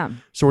things. Yeah.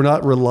 So we're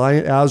not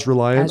reliant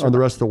on the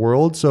rest of the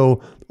world.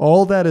 So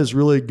all that is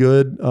really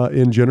good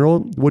in general,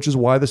 which is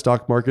why the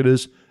stock market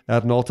is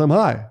at an all-time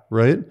high,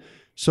 right?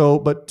 So,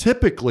 but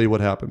typically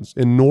what happens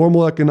in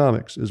normal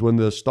economics is when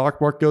the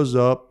stock market goes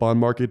up, bond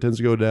market tends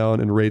to go down,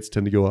 and rates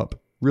tend to go up.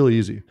 Really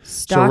easy.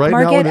 Stock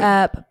market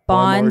up,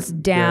 bonds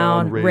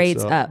down,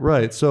 rates up.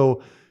 Right.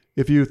 So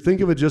if you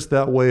think of it just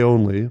that way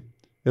only,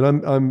 and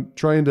I'm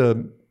trying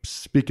to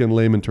speak in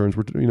layman terms.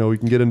 We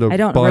can get into. I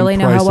don't really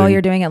know how well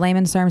you're doing at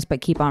layman's terms, but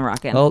keep on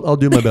rocking. I'll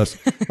do my best.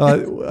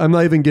 I'm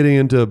not even getting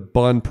into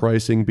bond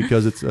pricing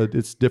because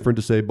it's different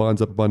to say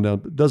bonds up, bond down.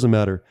 But it doesn't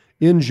matter.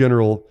 In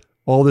general,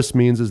 all this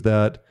means is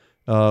that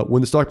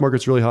when the stock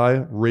market's really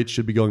high, rates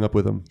should be going up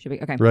with them. Should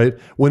be okay. Right.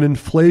 When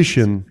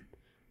inflation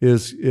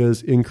is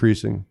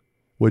increasing,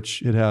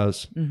 which it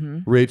has,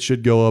 rates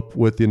should go up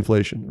with the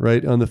inflation.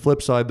 Right. On the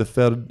flip side, the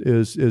Fed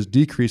is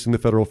decreasing the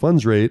federal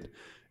funds rate.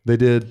 They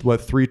did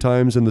 3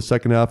 times in the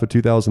second half of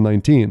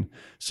 2019.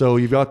 So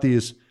you've got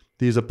these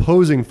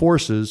opposing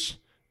forces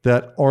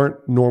that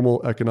aren't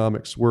normal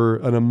economics. We're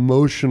an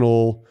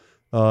emotional,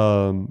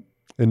 and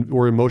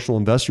we're emotional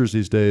investors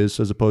these days,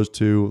 as opposed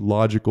to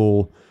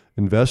logical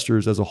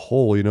investors as a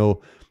whole.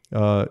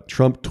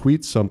 Trump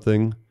tweets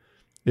something,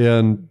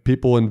 and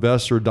people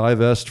invest or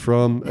divest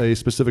from a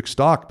specific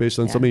stock based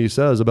on something he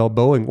says about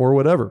Boeing or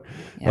whatever.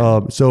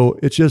 Yeah. So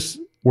it's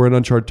just we're in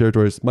uncharted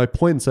territories. My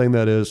point in saying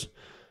that is,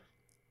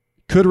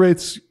 could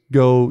rates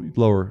go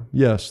lower?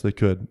 Yes, they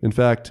could. In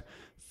fact,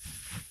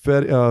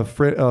 Fannie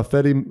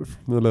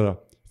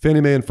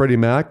Mae and Freddie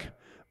Mac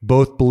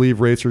both believe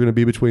rates are going to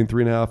be between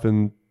 3.5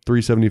 and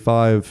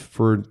 3.75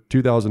 for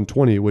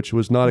 2020, which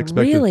was not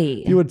expected.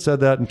 Really? If you had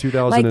said that in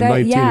 2019,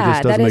 it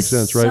just doesn't make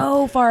sense, right?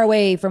 So far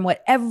away from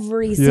what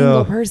every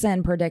single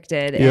person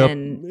predicted. Yep.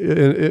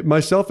 And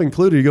myself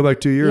included, you go back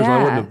 2 years,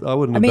 I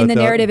wouldn't have bet the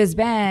narrative has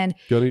been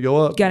going to go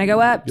up.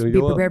 Be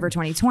prepared for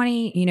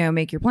 2020,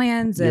 make your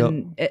plans.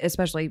 And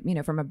especially,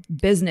 from a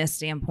business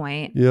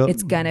standpoint,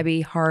 it's going to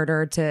be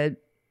harder to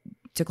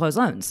close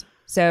loans.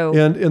 So,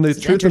 and the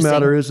truth of the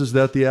matter is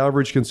that the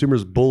average consumer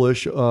is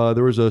bullish.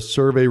 There was a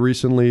survey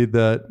recently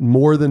that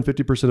more than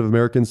 50% of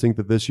Americans think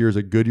that this year is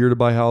a good year to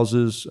buy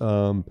houses.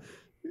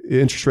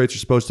 Interest rates are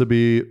supposed to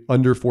be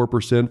under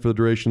 4% for the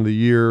duration of the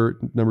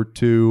year. Number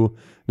 2.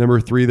 Number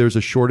 3, there's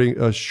a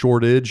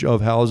shortage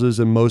of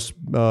houses in most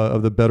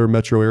of the better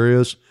metro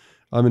areas.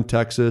 I'm in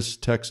Texas.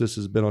 Texas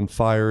has been on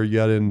fire. You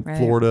got in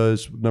Florida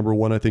is number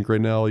 1, I think, right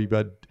now. You've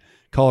got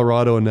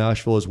Colorado and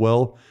Nashville as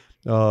well.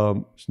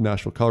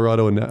 Nashville,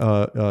 Colorado,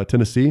 and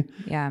Tennessee.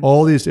 Yeah.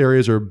 All these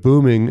areas are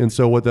booming. And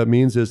so what that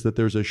means is that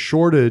there's a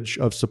shortage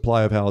of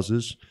supply of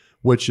houses,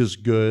 which is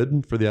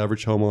good for the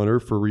average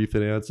homeowner for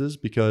refinances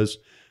because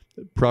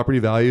property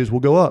values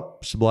will go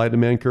up. Supply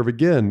demand curve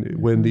again.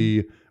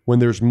 When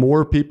there's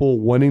more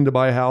people wanting to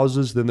buy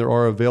houses than there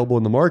are available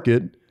in the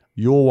market,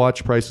 you'll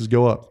watch prices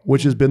go up,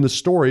 which has been the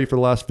story for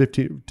the last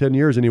 10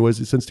 years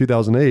anyways, since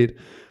 2008.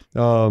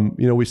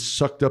 We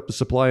sucked up the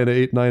supply in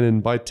 8, 9,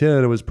 and by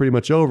 10, it was pretty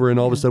much over. And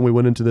all of a sudden we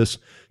went into this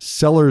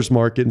seller's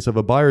market instead of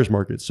a buyer's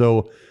market.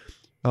 So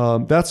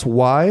that's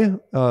why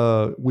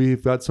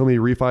we've got so many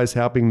refis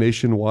happening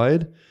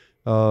nationwide.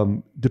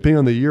 Depending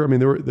on the year,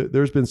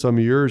 there's been some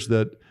years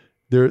that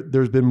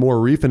there's been more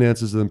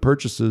refinances than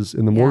purchases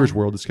in the mortgage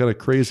world. It's kind of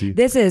crazy.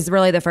 This is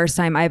really the first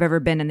time I've ever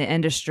been in the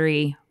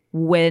industry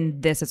when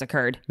this has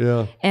occurred.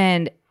 Yeah.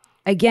 And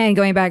again,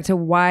 going back to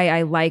why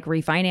I like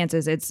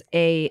refinances,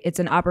 it's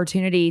an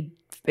opportunity.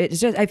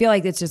 I feel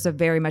like it's just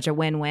very much a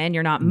win-win.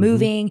 You're not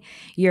moving,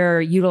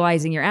 you're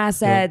utilizing your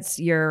assets,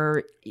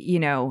 it's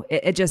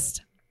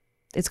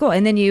cool.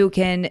 And then you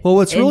can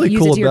what's really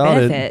use cool it to your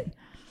about benefit.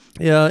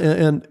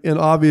 And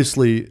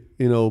obviously,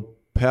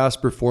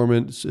 past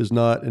performance is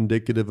not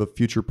indicative of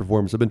future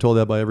performance. I've been told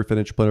that by every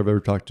financial planner I've ever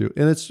talked to.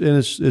 And it's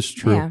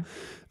true. Yeah.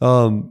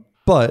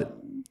 But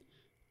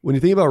when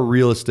you think about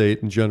real estate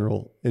in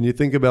general and you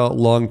think about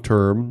long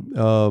term,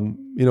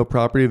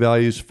 property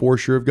values for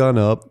sure have gone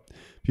up.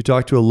 If you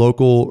talk to a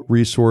local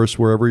resource,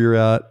 wherever you're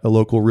at, a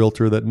local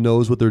realtor that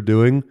knows what they're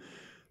doing,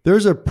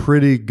 there's a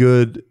pretty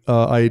good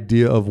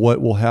idea of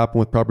what will happen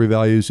with property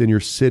values in your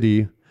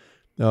city.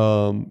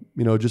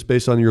 Just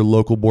based on your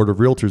local board of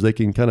realtors, they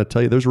can kind of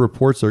tell you. There's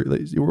reports.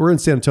 We're in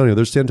San Antonio.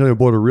 There's San Antonio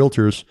board of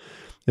realtors,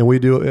 and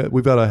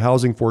we've got a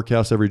housing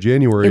forecast every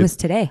January. It was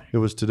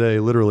today,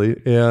 literally,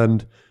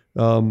 and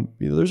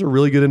there's a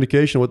really good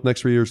indication of what the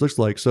next 3 years looks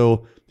like.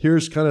 So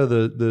here's kind of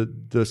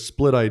the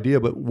split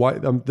idea, but why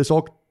this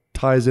all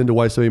ties into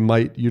why somebody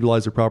might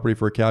utilize their property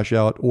for a cash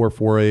out or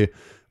for to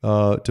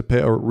pay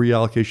a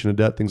reallocation of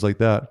debt, things like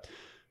that.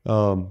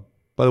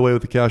 By the way,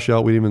 with the cash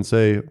out, we didn't even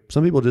say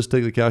some people just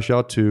take the cash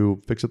out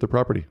to fix up their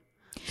property.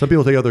 Some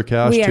people take out their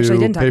cash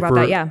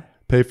to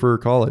pay for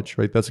college,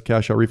 right? That's a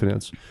cash out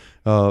refinance,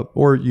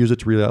 or use it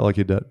to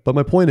reallocate debt. But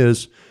my point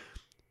is,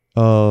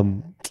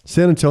 San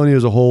Antonio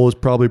as a whole is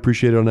probably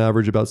appreciated on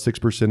average about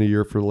 6% a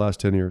year for the last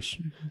 10 years.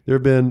 Mm-hmm. There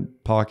have been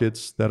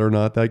pockets that are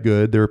not that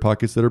good. There are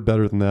pockets that are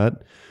better than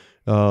that.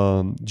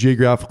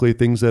 Geographically,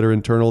 things that are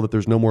internal that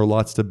there's no more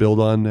lots to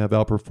build on have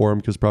outperformed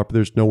because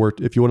there's nowhere.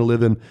 If you want to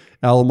live in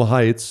Alamo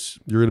Heights,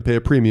 you're going to pay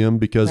a premium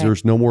because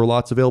there's no more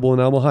lots available in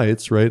Alamo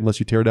Heights, right? Unless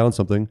you tear down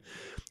something.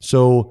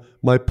 So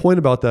my point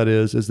about that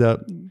is that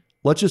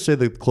let's just say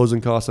the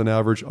closing costs on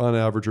average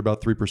are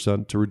about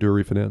 3% to do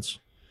a refinance.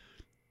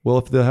 Well,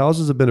 if the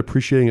houses have been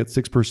appreciating at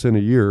 6%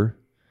 a year,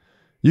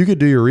 you could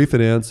do your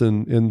refinance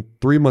and in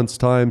 3 months'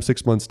 time,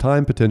 6 months'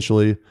 time,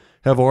 potentially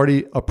have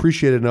already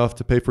appreciated enough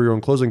to pay for your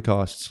own closing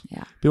costs.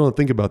 Yeah. People don't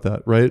think about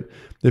that, right?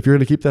 If you're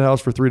going to keep that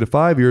house for 3 to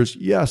 5 years,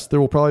 yes, there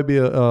will probably be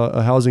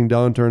a housing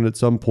downturn at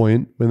some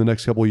point in the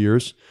next couple of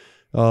years.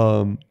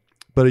 But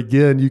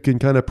again, you can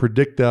kind of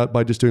predict that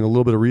by just doing a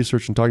little bit of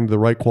research and talking to the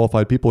right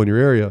qualified people in your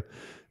area.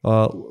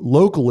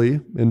 Locally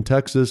in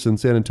Texas and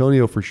San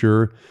Antonio, for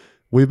sure,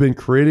 we've been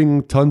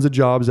creating tons of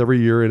jobs every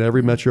year in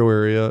every metro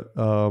area.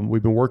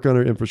 We've been working on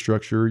our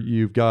infrastructure.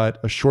 You've got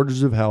a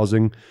shortage of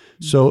housing.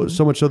 So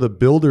much so the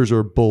builders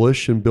are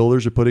bullish and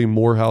builders are putting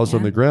more houses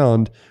on the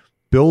ground.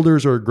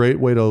 Builders are a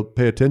great way to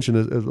pay attention,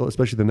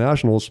 especially the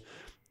nationals.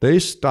 They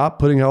stop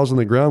putting houses on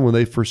the ground when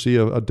they foresee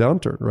a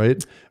downturn,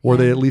 right? Or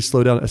they at least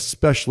slow down,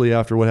 especially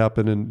after what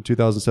happened in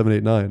 2007,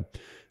 8, 9.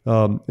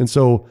 And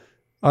so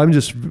I'm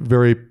just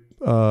very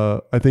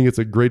I think it's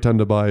a great time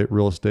to buy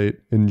real estate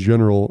in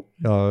general,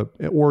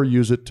 or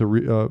use it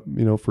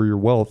to, for your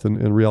wealth and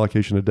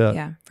reallocation of debt.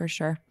 Yeah, for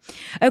sure.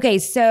 Okay.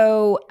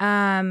 So,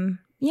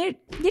 you're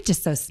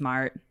just so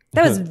smart.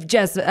 That was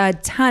just a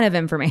ton of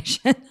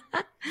information.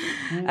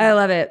 I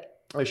love it.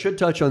 I should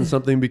touch on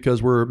something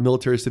because we're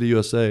Military City,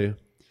 USA.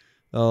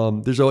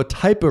 There's a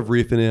type of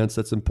refinance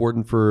that's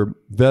important for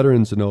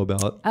veterans to know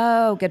about.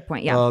 Oh, good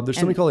point. Yeah. There's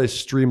something called a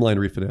streamlined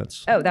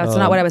refinance. Oh, that's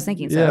not what I was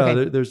thinking. So,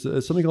 okay. There's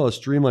something called a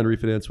streamlined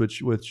refinance,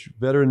 which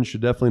veterans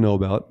should definitely know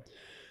about.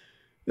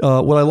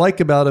 What I like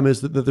about them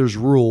is that there's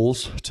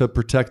rules to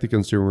protect the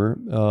consumer.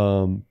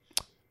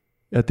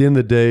 At the end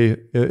of the day,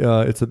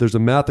 it's that there's a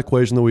math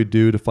equation that we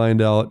do to find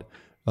out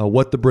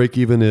what the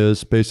break-even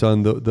is based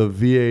on the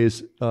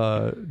VA's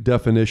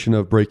definition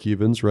of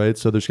break-evens, right?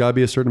 So there's got to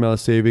be a certain amount of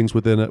savings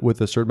with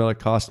a certain amount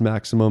of cost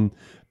maximum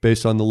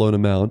based on the loan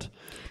amount.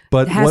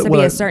 But it has to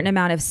be a certain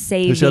amount of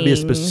savings. There's got to be a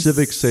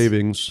specific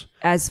savings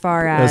as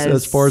far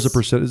as a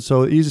percentage.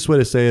 So the easiest way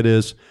to say it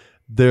is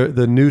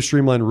the new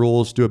streamlined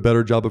rules do a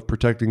better job of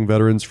protecting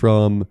veterans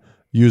from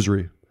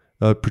usury,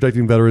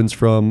 protecting veterans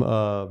from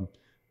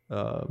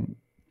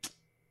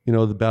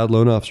the bad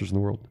loan officers in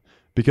the world.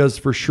 Because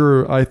for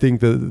sure, I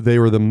think that they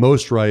were the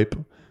most ripe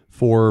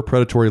for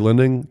predatory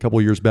lending a couple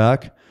of years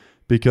back.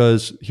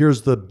 Because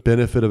here's the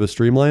benefit of a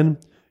streamline: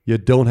 you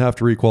don't have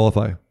to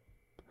requalify,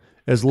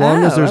 as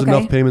long as there's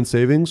enough payment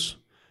savings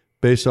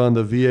based on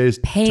the VA's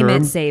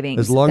term, savings.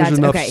 As long as there's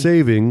enough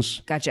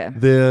savings, gotcha.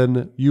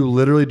 Then you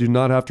literally do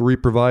not have to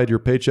reprovide your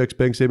paychecks,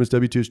 bank statements,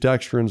 W-2s,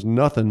 tax returns,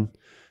 nothing.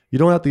 You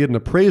don't have to get an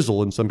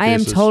appraisal in some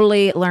cases. I am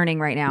totally learning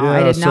right now.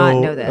 I did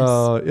not know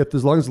this.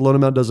 As long as the loan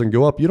amount doesn't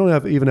go up, you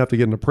don't even have to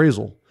get an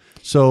appraisal.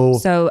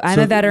 So I'm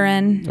a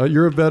veteran.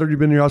 You're a veteran. You've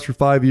been in your house for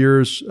 5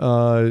 years.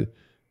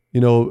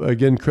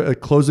 Again,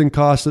 closing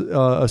costs,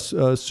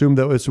 assume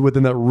that it's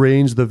within that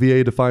range the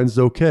VA defines is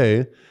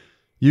okay.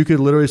 You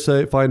could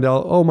literally find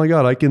out, oh my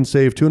God, I can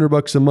save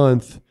 $200 a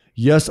month.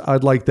 Yes,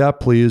 I'd like that,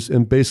 please.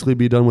 And basically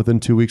be done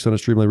within 2 weeks on a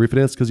streamlined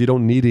refinance because you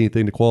don't need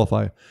anything to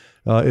qualify.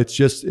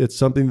 It's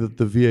something that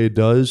the VA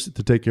does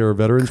to take care of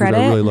veterans, which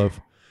I really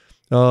love.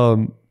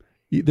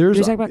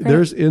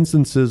 There's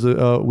instances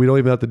we don't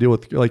even have to deal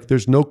with. Like,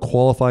 there's no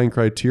qualifying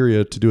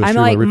criteria to do a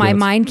streamlined refinance. My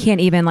mind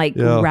can't even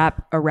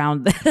wrap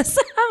around this.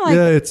 I'm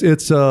like,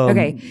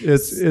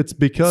 it's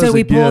because so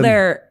we pull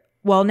their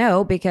Well,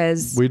 no,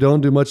 because we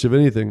don't do much of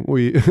anything.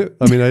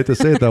 I hate to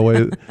say it that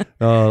way.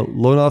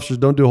 Loan officers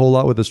don't do a whole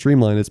lot with the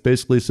streamline. It's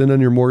basically send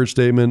in your mortgage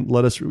statement.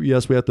 We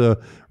have to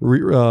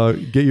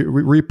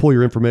re-pull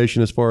your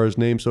information as far as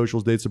name,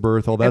 socials, dates of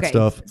birth, all that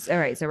stuff. All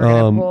right. So we're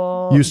going to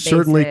pull You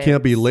certainly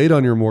can't be late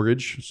on your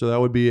mortgage. So that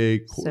would be a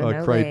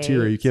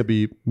criteria. Late. You can't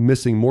be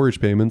missing mortgage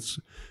payments.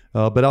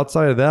 But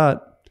outside of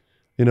that,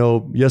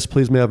 yes,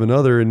 please may have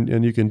another,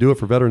 and you can do it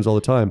for veterans all the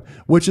time,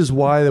 which is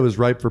why it was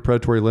ripe for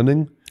predatory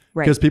lending.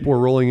 Right. Because people were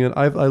rolling in.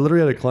 I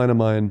literally had a client of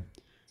mine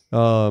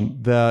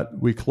that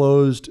we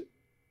closed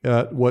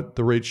at what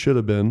the rate should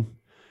have been.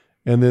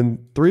 And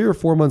then 3 or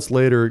 4 months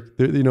later,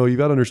 you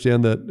got to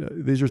understand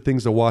that these are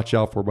things to watch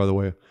out for, by the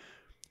way.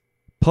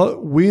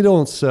 We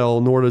don't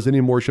sell, nor does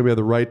any mortgage company have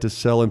the right to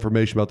sell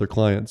information about their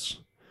clients.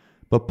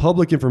 But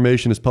public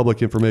information is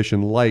public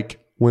information,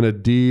 like when a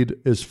deed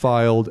is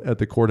filed at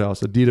the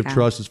courthouse. A deed of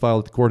trust is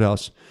filed at the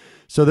courthouse.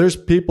 So there's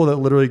people that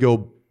literally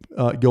go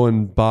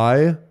and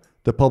buy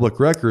the public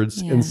records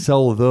and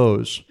sell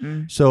those.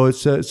 So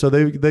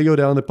they go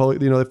down the public,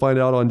 they find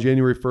out on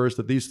January 1st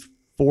that these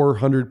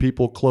 400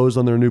 people closed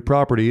on their new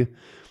property,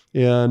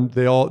 and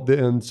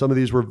and some of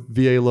these were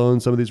VA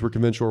loans, some of these were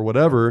conventional or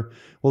whatever.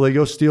 Well,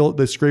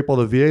 they scrape all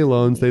the VA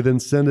loans. They then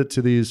send it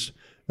to these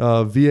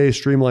VA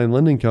streamline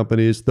lending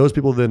companies. Those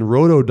people then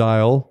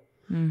rotodial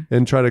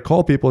and try to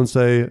call people and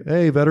say,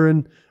 hey,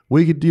 veteran,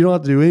 you don't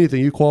have to do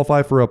anything. You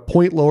qualify for a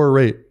point lower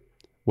rate.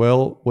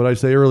 Well, what I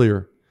say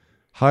earlier,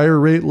 higher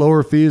rate,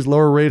 lower fees,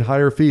 lower rate,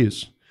 higher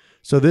fees.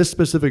 So this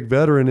specific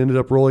veteran ended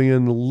up rolling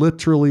in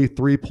literally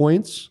 3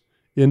 points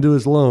into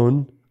his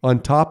loan on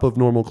top of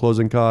normal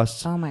closing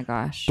costs. Oh my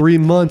gosh. 3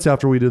 months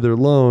after we did their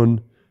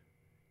loan.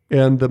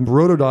 And the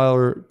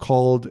rotodialer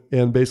called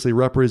and basically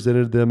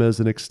represented them as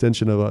an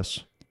extension of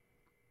us.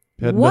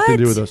 It had nothing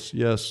to do with us.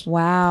 Yes.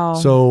 Wow.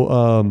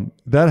 So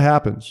that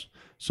happens.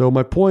 So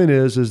my point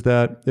is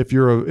that if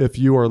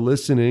you are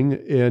listening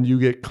and you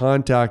get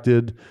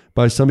contacted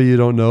by somebody you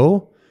don't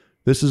know,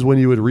 this is when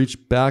you would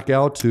reach back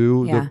out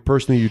to the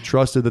person that you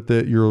trusted,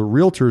 that your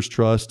realtors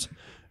trust,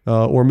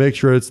 or make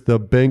sure it's the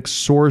bank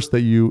source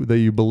that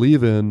you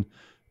believe in.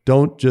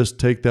 Don't just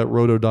take that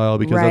rotodial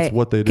because that's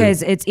what they do.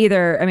 Because it's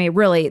either,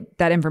 really,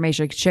 that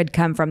information should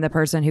come from the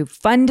person who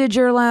funded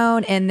your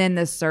loan and then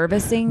the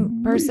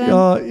servicing person.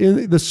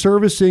 The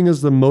servicing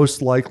is the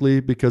most likely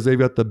because they've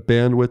got the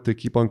bandwidth to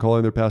keep on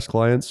calling their past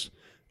clients.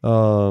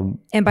 And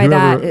by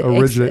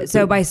that,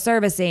 so by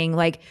servicing,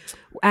 like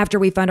after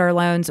we fund our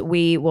loans,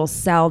 we will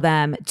sell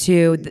them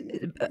to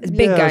the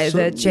big guys,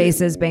 the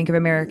Chases, Bank of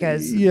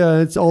America's. Yeah,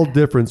 it's all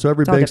different. So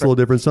every bank's a little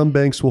different. Some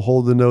banks will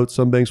hold the notes.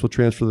 Some banks will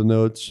transfer the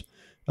notes.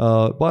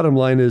 Bottom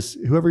line is,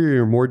 whoever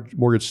your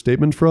mortgage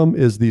statement from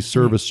is the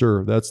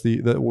servicer. That's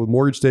that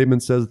mortgage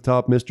statement says at the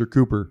top, Mr.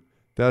 Cooper.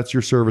 That's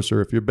your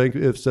servicer.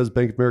 If it says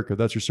Bank of America,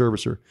 that's your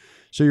servicer.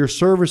 So your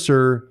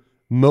servicer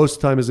most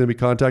of the time is going to be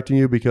contacting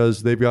you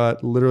because they've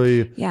got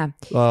literally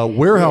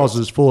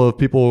warehouses full of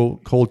people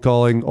cold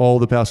calling all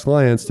the past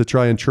clients to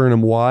try and churn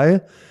them.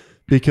 Why?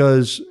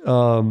 Because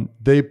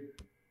they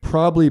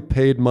probably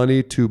paid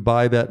money to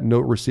buy that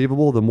note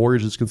receivable. The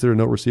mortgage is considered a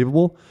note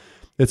receivable.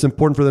 It's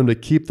important for them to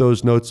keep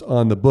those notes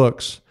on the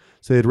books.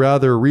 So they'd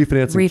rather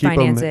refinance and keep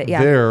them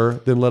there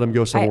than let them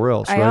go somewhere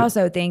else. I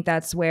also think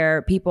that's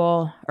where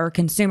people or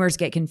consumers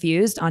get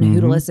confused on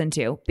who to listen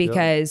to,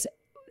 because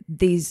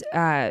these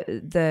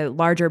the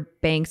larger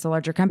banks, the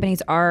larger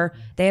companies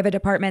they have a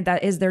department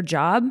that is their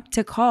job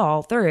to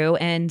call through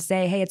and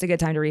say, hey, it's a good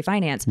time to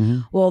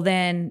refinance. Well,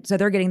 then, so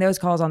they're getting those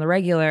calls on the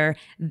regular.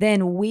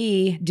 Then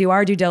we do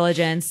our due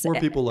diligence. Or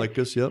people like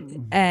us,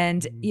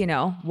 and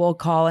we'll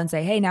call and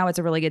say, hey, now it's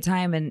a really good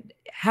time. And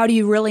how do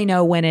you really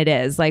know when it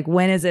is? Like,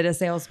 when is it a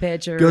sales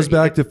pitch? Or goes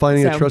back to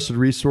finding a trusted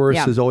resource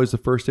is always the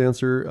first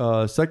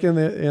answer. Second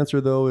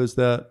answer though is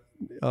that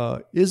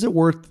is it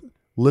worth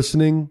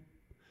listening?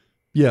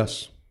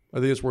 Yes, I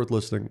think it's worth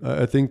listening.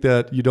 I think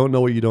that you don't know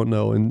what you don't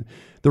know. And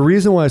the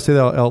reason why I say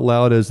that out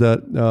loud is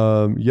that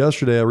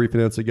yesterday I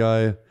refinanced a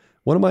guy,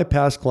 one of my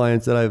past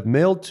clients that I've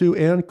mailed to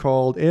and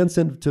called and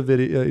sent to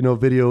video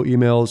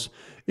emails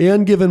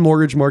and given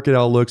mortgage market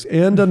outlooks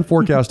and done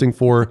forecasting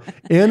for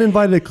and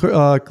invited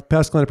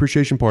past client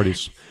appreciation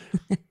parties.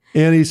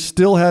 And he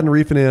still hadn't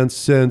refinanced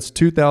since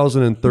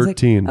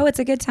 2013. It's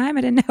a good time.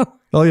 I didn't know.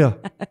 Oh, yeah.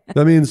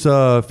 That means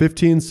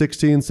 15,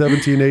 16,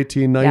 17,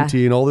 18,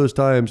 19, all those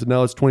times. And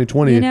now it's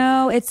 2020.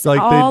 It's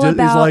like all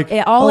about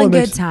all in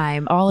good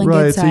time. All in good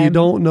time. Right. So you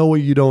don't know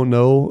what you don't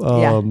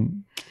know.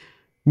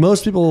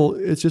 Most people,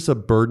 it's just a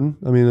burden.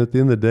 I mean, at the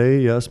end of the day,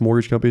 yes,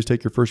 mortgage companies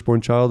take your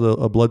firstborn child,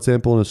 a blood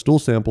sample and a stool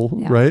sample,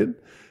 right?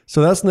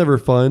 So that's never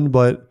fun.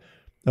 But,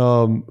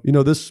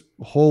 this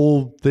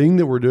whole thing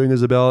that we're doing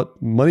is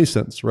about money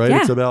sense, right?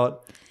 It's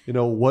about,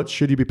 what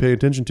should you be paying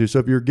attention to? So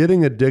if you're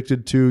getting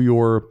addicted to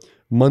your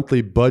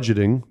monthly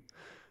budgeting,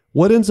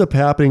 what ends up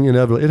happening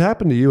inevitably, it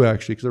happened to you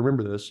actually, because I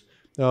remember this.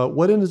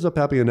 What ends up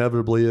happening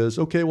inevitably is,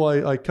 okay,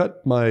 well, I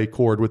cut my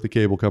cord with the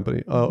cable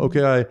company.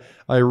 Okay,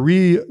 I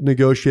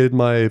renegotiated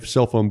my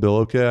cell phone bill.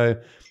 Okay,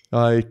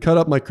 I cut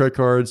up my credit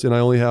cards and I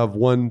only have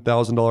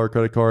 $1,000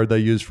 credit card that I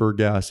use for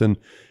gas. And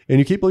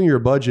you keep looking at your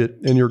budget,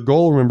 and your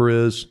goal, remember,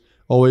 is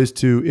always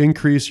to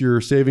increase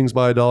your savings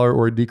by $1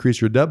 or decrease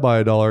your debt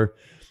by $1.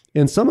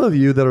 And some of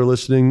you that are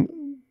listening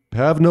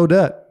have no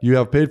debt. You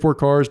have paid for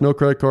cars, no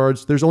credit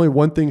cards. There's only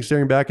one thing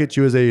staring back at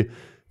you as a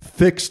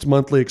fixed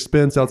monthly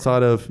expense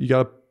outside of, you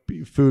got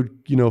food,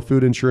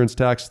 food insurance,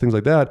 tax, things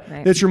like that.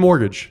 Right. It's your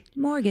mortgage.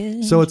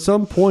 So at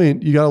some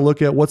point, you got to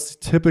look at what's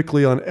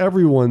typically on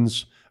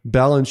everyone's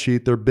balance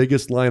sheet, their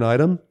biggest line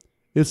item.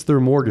 It's their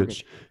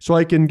mortgage. So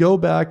I can go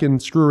back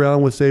and screw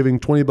around with saving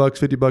 $20,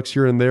 $50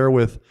 here and there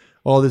with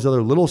all this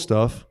other little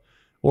stuff.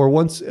 Or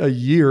once a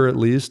year at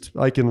least,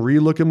 I can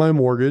relook at my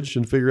mortgage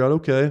and figure out,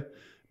 okay,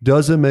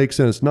 does it make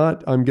sense?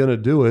 Not I'm going to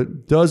do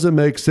it. Does it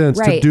make sense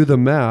to do the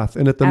math?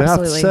 And if the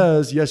math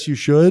says, yes, you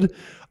should,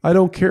 I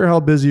don't care how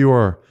busy you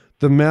are.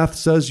 The math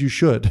says you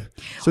should.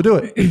 So do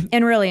it.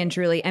 And really and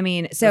truly, I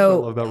mean, so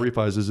that's what I love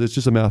about refis is it's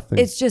just a math thing.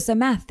 It's just a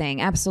math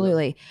thing.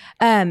 Absolutely.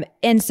 And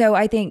so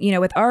I think,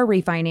 with our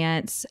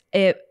refinance,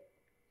 it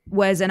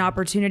was an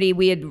opportunity.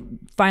 We had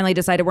finally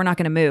decided we're not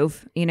going to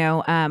move.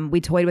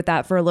 We toyed with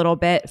that for a little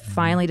bit,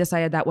 finally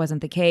decided that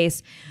wasn't the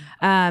case.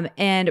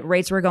 And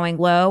rates were going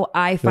low.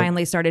 I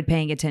finally started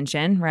paying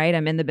attention, right?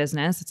 I'm in the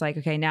business. It's like,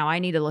 okay, now I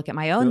need to look at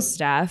my own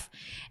stuff.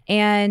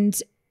 And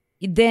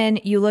then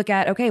you look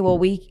at, okay, well,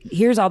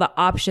 here's all the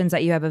options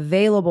that you have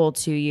available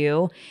to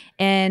you,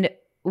 and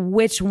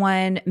which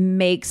one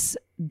makes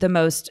the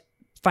most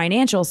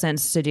financial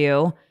sense to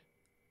do.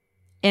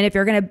 And if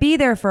you're going to be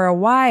there for a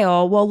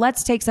while, well,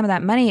 let's take some of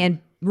that money and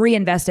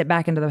reinvest it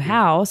back into the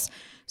house.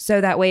 So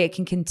that way it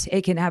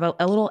can have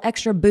a little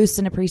extra boost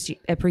in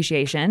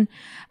appreciation.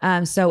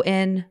 So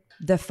in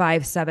the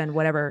 5, 7,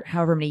 whatever,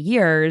 however many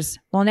years,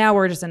 well, now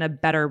we're just in a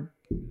better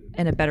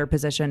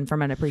position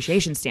from an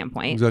appreciation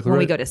standpoint when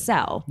we go to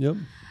sell. Yep.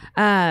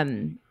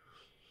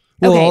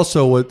 Well,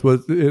 also what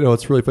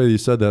it's really funny that you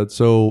said that.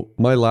 So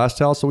my last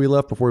house that we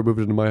left before we moved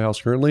into my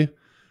house currently,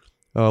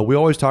 we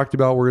always talked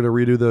about we're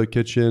going to redo the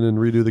kitchen and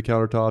redo the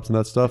countertops and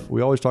that stuff.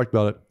 We always talked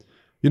about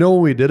it.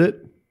 When we did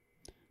it?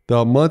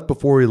 The month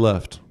before we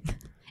left.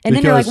 And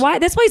then you're like, why?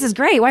 This place is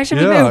great. Why should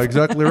we move? Yeah,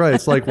 exactly right.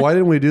 It's like, why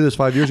didn't we do this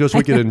 5 years ago so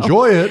we could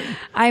enjoy it?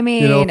 I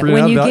mean,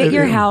 when you get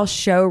your house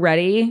show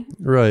ready,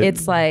 right?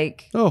 It's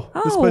like,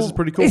 this place is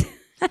pretty cool.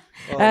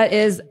 That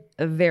is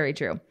very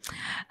true.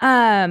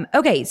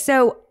 Okay,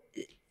 so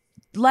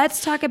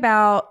let's talk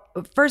about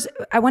first.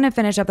 I want to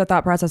finish up the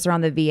thought process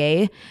around the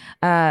VA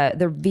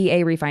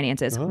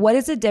refinances. What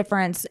is the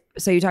difference?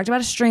 So you talked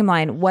about a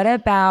streamline. What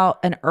about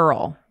an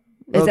IRRRL?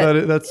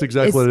 That's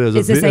exactly what it is.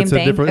 It's the same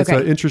thing? It's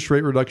an interest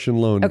rate reduction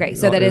loan. Okay,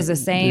 so that is the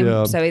same.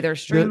 Yeah. So either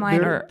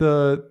streamline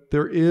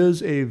there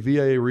is a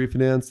VA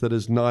refinance that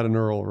is not an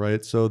IRRRL,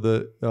 right? So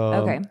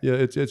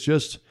it's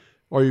just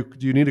do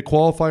you need to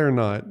qualify or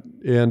not,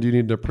 and do you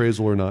need an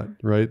appraisal or not,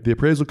 right? The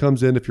appraisal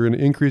comes in if you're going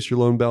to increase your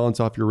loan balance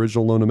off your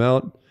original loan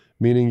amount,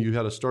 meaning you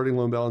had a starting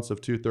loan balance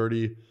of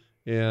 $230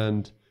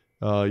 and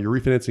you're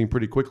refinancing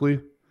pretty quickly.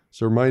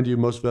 So remind you,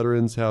 most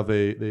veterans have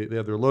they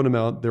have their loan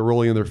amount, they're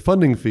rolling in their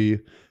funding fee,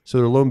 so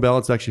their loan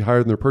balance is actually higher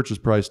than their purchase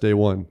price day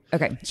one.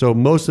 Okay. So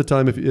most of the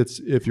time, if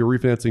you're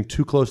refinancing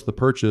too close to the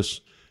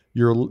purchase,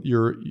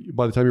 you're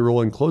by the time you're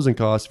rolling closing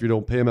costs, if you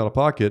don't pay them out of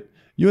pocket,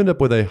 you end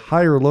up with a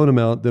higher loan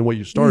amount than what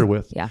you started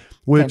with. Yeah.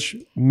 Which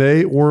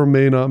may or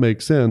may not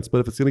make sense, but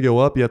if it's going to go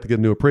up, you have to get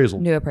a new appraisal.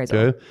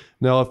 Okay.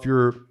 Now, if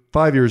you're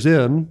 5 years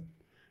in,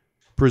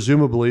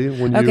 presumably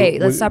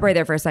let's stop right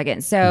there for a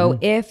second. So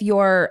if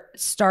you're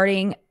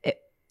starting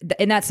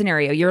in that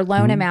scenario, your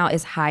loan amount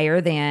is higher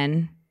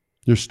than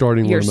your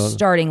starting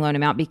loan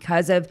amount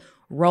because of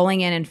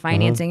rolling in and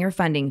financing your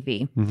funding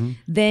fee.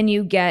 Then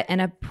you get an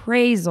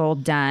appraisal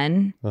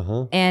done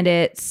and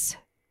it's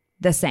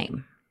the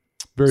same.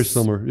 Very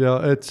similar.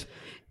 Yeah. It's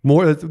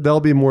more, that'll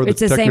be more the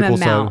technical same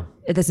amount.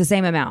 side. It's the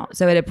same amount.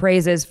 So it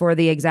appraises for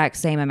the exact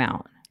same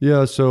amount.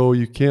 Yeah, so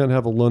you can't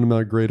have a loan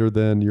amount greater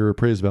than your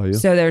appraised value.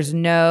 So there's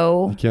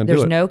no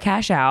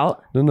cash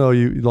out. No,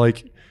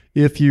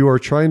 if you are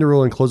trying to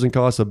roll in closing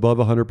costs above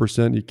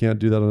 100%, you can't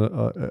do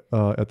that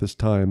at this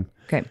time.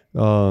 Okay.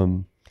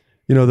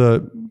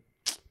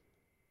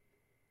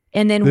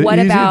 And then what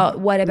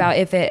about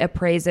if it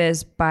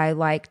appraises by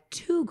like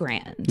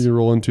 $2,000? You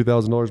roll in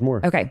 $2,000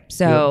 more. Okay,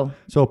 so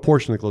a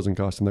portion of the closing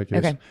costs in that case.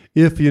 Okay.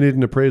 If you need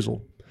an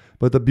appraisal.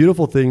 But the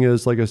beautiful thing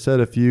is, like I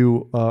said, if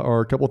you are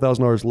a couple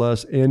 $1,000s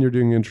less and you're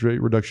doing an interest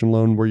rate reduction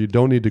loan where you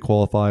don't need to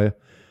qualify,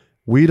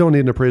 we don't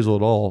need an appraisal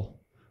at all.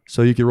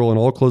 So you can roll in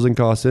all closing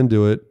costs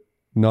into it,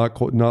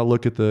 not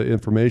look at the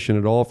information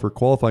at all for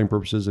qualifying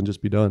purposes, and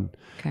just be done.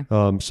 Okay.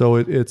 So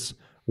it's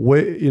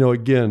way,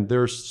 again,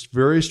 there's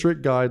very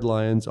strict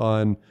guidelines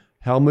on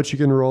how much you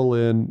can roll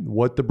in,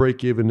 what the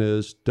break even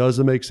is. Does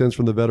it make sense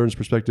from the veteran's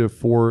perspective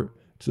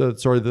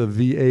the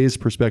VA's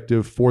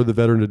perspective for the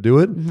veteran to do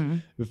it?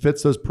 If it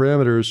fits those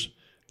parameters,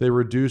 they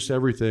reduce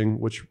everything,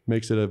 which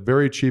makes it a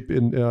very cheap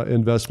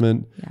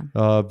investment,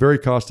 very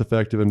cost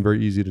effective, and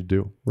very easy to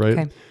do,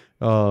 right?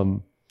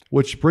 Okay.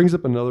 Which brings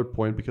up another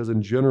point, because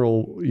in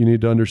general, you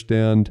need to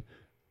understand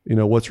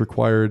what's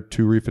required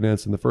to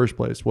refinance in the first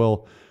place.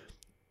 Well,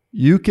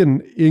 you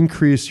can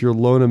increase your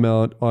loan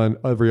amount on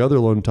every other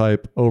loan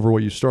type over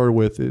what you started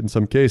with in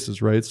some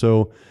cases, right?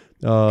 So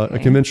a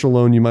conventional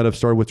loan, you might have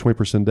started with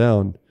 20%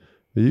 down.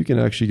 But you can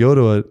actually go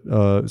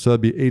to so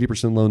that'd be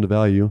 80% loan to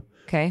value.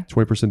 Okay.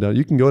 20% down.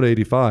 You can go to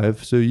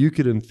 85. So you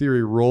could, in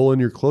theory, roll in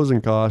your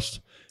closing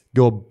costs,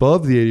 go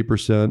above the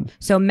 80%.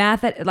 So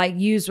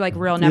use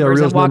real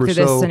numbers and walk through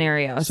this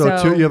scenario.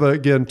 So you have,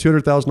 again,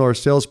 $200,000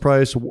 sales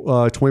price,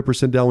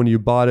 20% down when you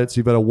bought it. So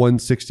you've got a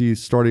 160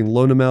 starting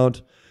loan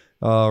amount.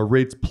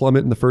 Rates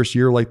plummet in the first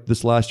year like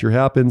this last year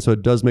happened. So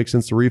it does make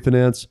sense to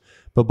refinance.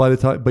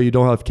 But you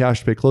don't have cash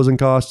to pay closing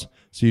costs.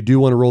 So you do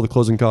want to roll the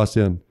closing costs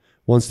in.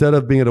 Well, instead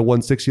of being at a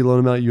 160 loan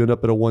amount, you end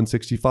up at a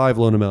 165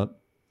 loan amount.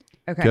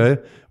 Okay.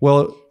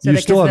 Well, you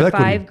still have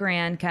equity.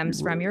 $5,000 comes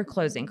from your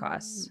closing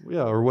costs.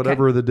 Yeah, or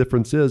whatever the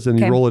difference is, and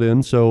you roll it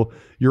in. So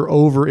you're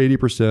over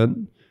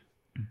 80%,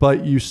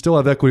 but you still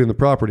have equity in the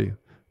property.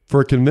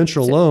 For a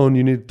conventional loan,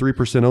 you need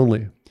 3%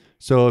 only.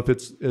 So if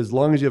it's as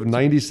long as you have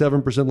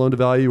 97% loan to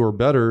value or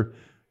better,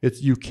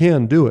 you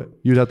can do it.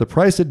 You'd have to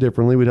price it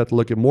differently. We'd have to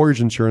look at mortgage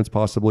insurance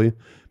possibly,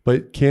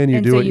 but can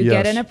you do it? So you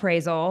get an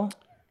appraisal.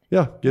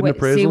 Yeah, get an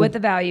appraisal. See what the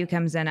value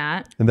comes in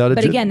at.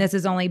 But again, this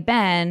has only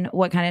been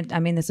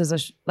this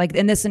is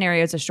in this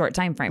scenario, it's a short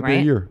time frame, right?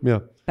 A year, yeah.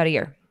 About a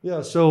year.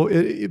 Yeah, so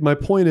my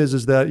point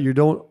is that you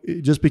don't,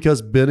 just because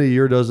it's been a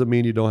year doesn't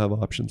mean you don't have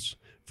options.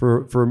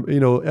 For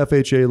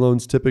FHA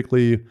loans,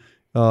 typically,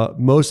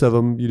 most of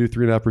them, you do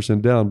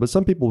 3.5% down, but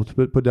some people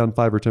put down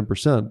 5 or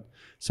 10%.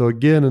 So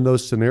again, in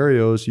those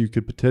scenarios, you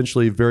could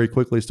potentially very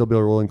quickly still be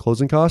able to roll in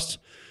closing costs.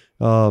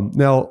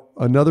 Now,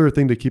 another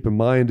thing to keep in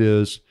mind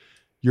is,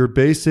 you're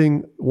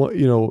basing,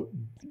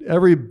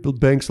 every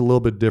bank's a little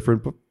bit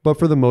different, but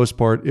for the most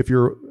part, if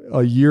you're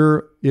a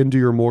year into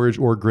your mortgage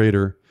or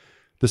greater,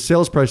 the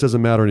sales price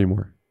doesn't matter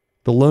anymore.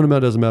 The loan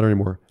amount doesn't matter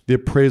anymore. The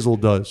appraisal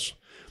does.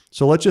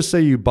 So let's just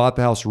say you bought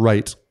the house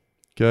right.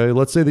 Okay.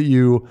 Let's say that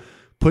you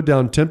put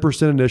down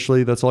 10%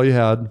 initially. That's all you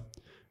had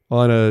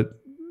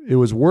it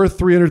was worth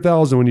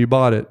 $300,000 when you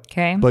bought it.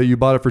 Okay. But you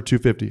bought it for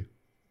 $250,000.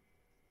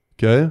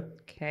 Okay.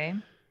 Okay.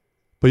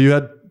 But you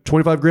had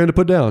 $25,000 to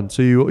put down.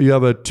 So you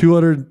had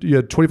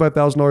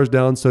 $25,000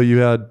 down. So you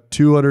had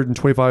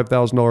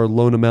 $225,000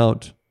 loan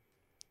amount.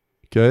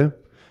 Okay.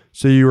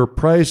 So you were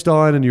priced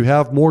on, and you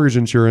have mortgage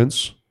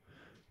insurance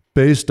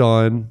based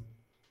on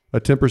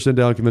a 10%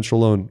 down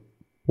conventional loan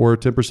or a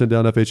 10%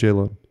 down FHA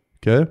loan.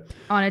 Okay.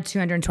 On a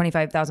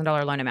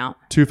 $225,000 loan amount.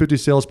 $250,000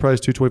 sales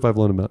price, $225,000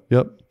 loan amount.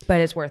 Yep.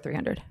 But it's worth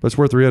 $300,000. But it's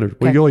worth $300,000.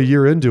 When you go a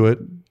year into it,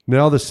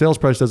 now the sales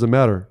price doesn't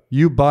matter.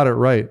 You bought it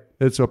right.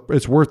 It's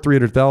worth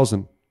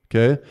 $300,000.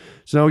 Okay.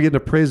 So now we get an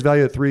appraised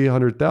value at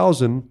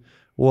 $300,000.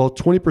 Well,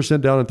 20%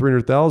 down on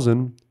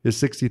 $300,000 is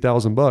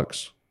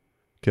 $60,000.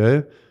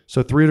 Okay.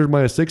 So 300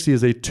 minus 60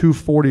 is a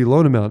 $240,000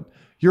 loan amount.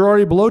 You're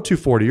already below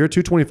 $240,000. You're at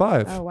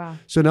 $225,000. Oh, wow.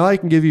 So now I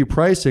can give you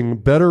pricing,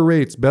 better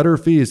rates, better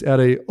fees at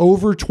a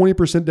over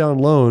 20% down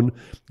loan,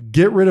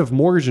 get rid of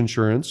mortgage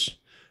insurance.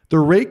 The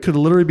rate could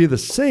literally be the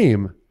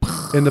same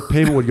and the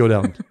payment would go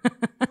down.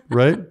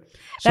 Right?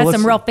 So that's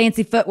some real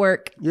fancy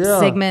footwork,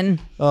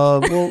 Sigmund.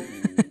 Well,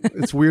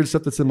 it's weird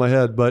stuff that's in my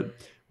head, but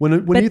when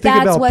you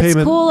think about what's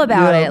payment, cool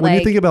about it. When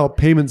you think about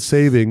payment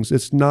savings,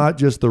 it's not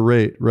just the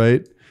rate,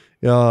 right?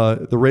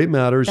 The rate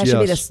matters. That should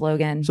be the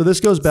slogan. So this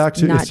goes back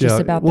to not just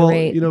about the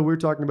rate. We're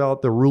talking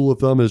about the rule of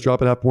thumb is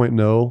drop at half point.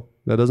 No,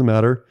 that doesn't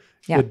matter.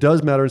 Yeah. It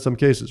does matter in some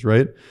cases,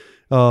 right?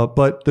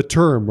 But the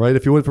term, right?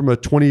 If you went from a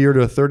 20-year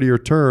to a 30-year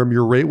term,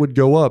 your rate would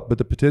go up, but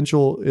the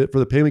potential for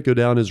the payment go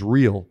down is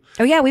real.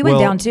 Oh yeah, we went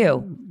down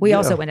too. We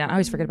also went down. I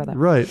always forget about that.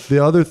 Right.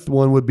 The other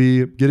one would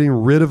be getting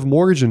rid of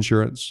mortgage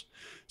insurance.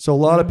 So a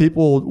lot of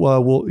people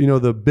will,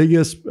 the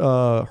biggest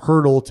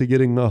hurdle to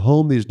getting a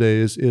home these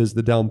days is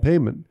the down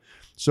payment.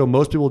 So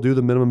most people do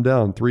the minimum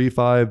down, 3,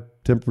 5,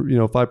 10,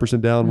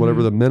 5% down,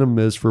 whatever the minimum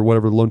is for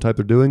whatever loan type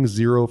they're doing,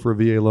 0 for a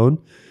VA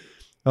loan.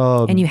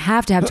 And you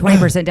have to have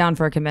 20% down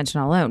for a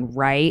conventional loan,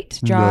 right,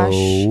 Josh?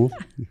 No.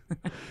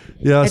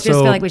 Yeah. I just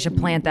feel like we should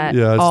plant that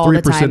it's all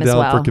the time 3% as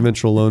well. down for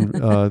conventional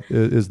loan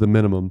is the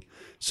minimum.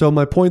 So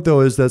my point though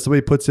is that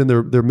somebody puts in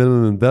their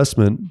minimum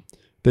investment,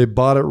 they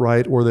bought it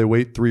right, or they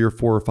wait 3 or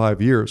 4 or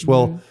 5 years.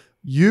 Well,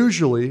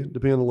 usually,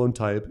 depending on the loan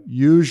type,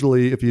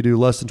 if you do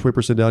less than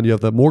 20% down, you have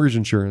that mortgage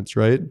insurance,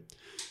 right?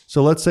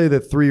 So let's say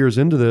that 3 years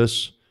into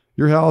this,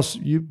 your house,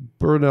 you're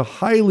in a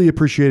highly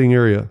appreciating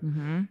area.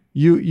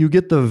 You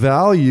get the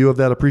value of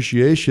that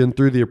appreciation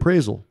through the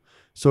appraisal.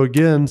 So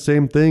again,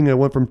 same thing. I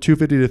went from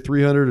 250 to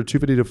 300 or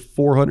 250 to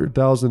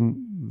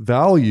 400,000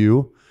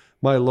 value.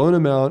 My loan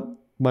amount,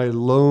 my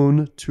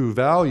loan to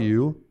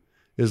value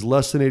is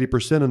less than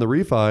 80% in the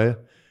refi.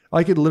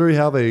 I could literally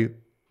have a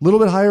little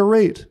bit higher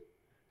rate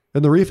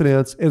in the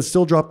refinance and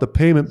still drop the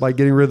payment by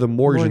getting rid of the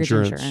mortgage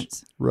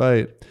insurance.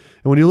 Right.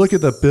 And when you look at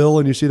the bill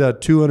and you see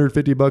that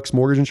 $250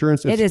 mortgage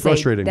insurance, it's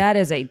frustrating. That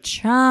is a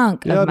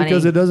chunk of money.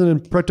 Because it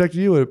doesn't protect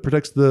you. It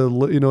protects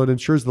it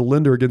insures the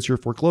lender against your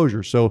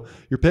foreclosure. So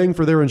you're paying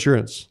for their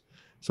insurance.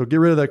 So get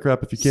rid of that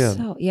crap if you can.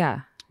 So,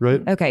 yeah.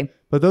 right? Okay.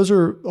 But those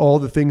are all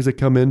the things that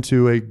come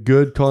into a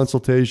good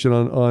consultation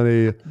on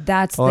a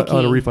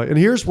refi. And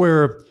here's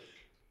where,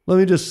 let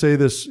me just say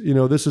this,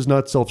 this is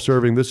not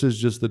self-serving. This is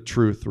just the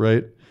truth,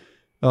 right?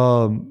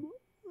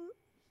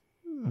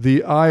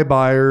 The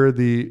iBuyer,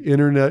 the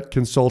internet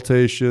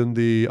consultation,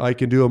 the I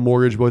can do a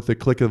mortgage with the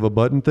click of a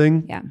button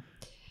thing. Yeah.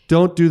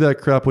 Don't do that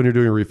crap when you're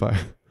doing a refi.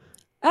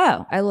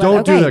 Oh, I love.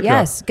 Don't do that crap.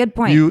 Yes, good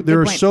point.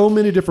 There are so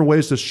many different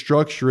ways to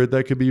structure it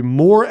that could be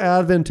more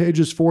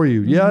advantageous for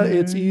you. Yeah,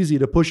 it's easy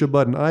to push a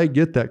button. I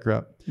get that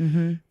crap.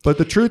 But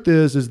the truth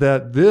is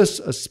that this,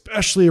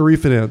 especially a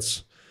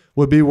refinance,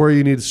 would be where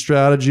you need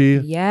strategy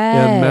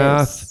and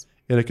math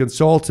and a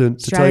consultant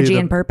to tell you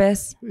and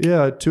purpose.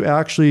 Yeah, to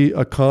actually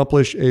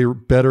accomplish a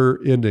better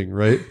ending,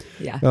 right?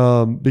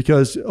 Yeah.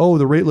 Because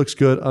the rate looks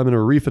good. I'm in a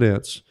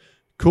refinance.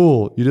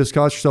 Cool. You just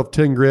cost yourself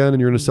 10 grand and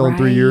you're going to sell in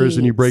 3 years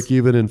and you break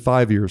even in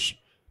 5 years.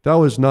 That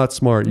was not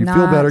smart. You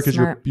feel better because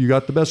you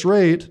got the best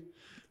rate,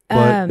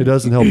 but it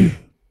doesn't help you.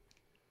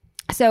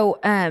 So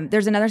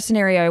there's another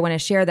scenario I want to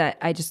share that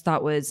I just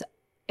thought was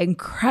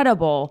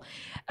incredible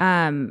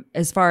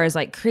as far as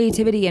like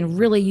creativity and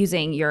really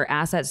using your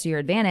assets to your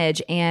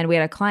advantage. And we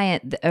had a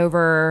client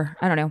over,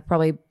 I don't know,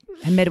 probably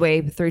midway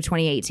through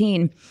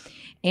 2018,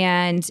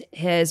 and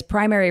his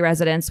primary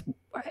residence,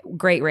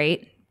 great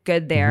rate,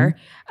 good there.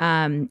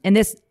 And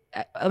this,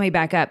 let me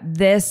back up.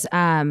 This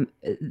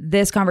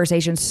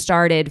conversation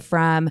started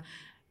from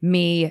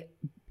me,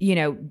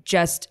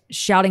 just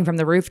shouting from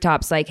the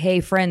rooftops, like, hey,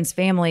 friends,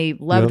 family,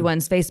 loved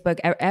ones, Facebook,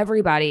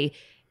 everybody,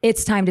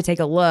 it's time to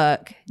take a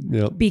look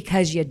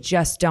because you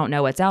just don't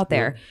know what's out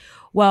there.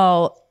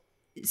 Well,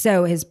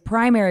 so his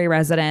primary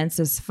residence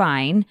is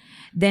fine.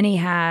 Then he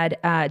had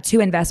 2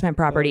 investment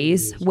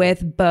properties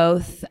with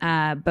both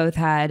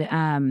had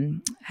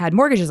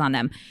mortgages on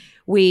them.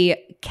 We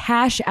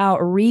cash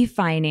out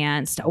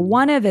refinanced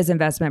one of his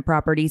investment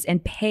properties and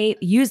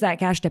use that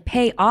cash to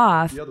pay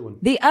off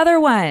the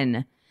other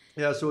one.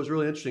 Yeah, so it was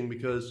really interesting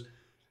because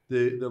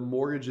the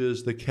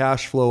mortgages, the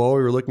cash flow, all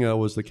we were looking at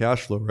was the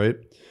cash flow, right?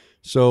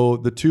 So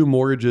the 2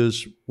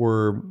 mortgages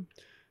were,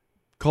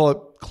 call it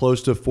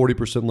close to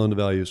 40% loan to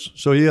values.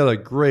 So he had a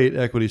great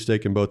equity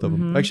stake in both of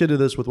them. Actually, I did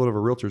this with one of our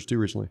realtors too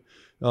recently.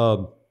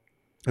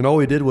 And all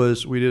we did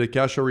was we did a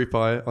cash out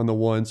refi on the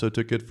one. So it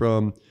took it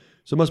from,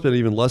 so it must have been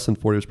even less than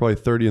 40. It was probably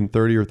 30 and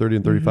 30 or 30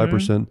 and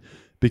 35%.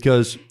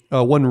 Because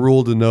one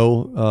rule to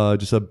know,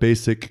 just a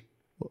basic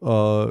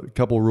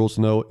couple rules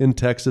to know. In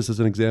Texas, as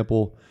an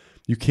example,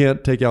 you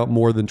can't take out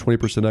more than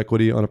 20%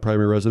 equity on a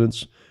primary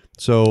residence.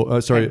 So,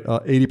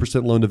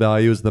 80% loan to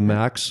value is the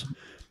max.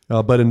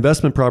 But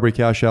investment property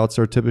cash outs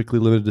are typically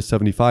limited to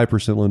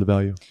 75% loan to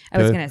value. Okay?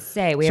 I was going to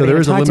say, we so there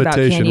is a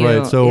limitation, about,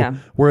 right? So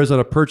whereas on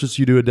a purchase,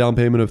 you do a down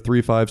payment of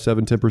 3, 5,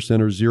 7,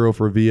 10% or 0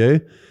 for a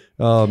VA.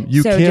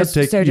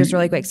 Just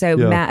really quick. So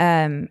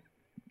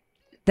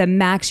the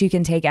max you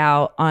can take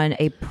out on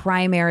a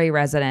primary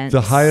residence. The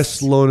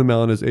highest loan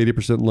amount is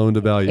 80% loan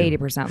to value. 80%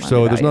 loan to value.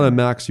 So there's not a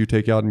max you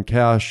take out in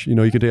cash. You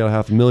can take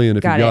out $500,000 if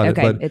you got it.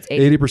 But it's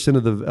 80%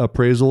 of the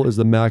appraisal is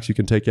the max you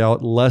can take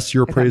out, less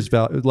your appraised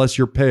value, less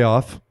your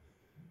payoff,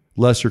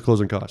 less your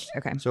closing costs.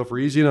 Okay. So for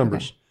easy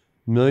numbers,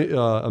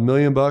 $1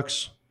 million,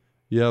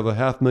 you have a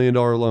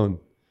 $500,000 loan.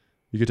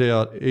 You can take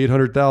out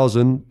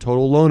 $800,000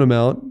 total loan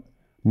amount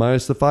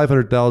minus the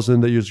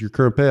 $500,000 that is your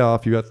current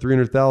payoff. You got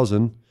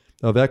 $300,000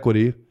 of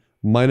equity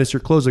minus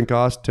your closing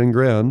cost, 10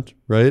 grand,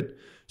 right?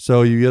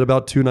 So you get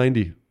about $290,000.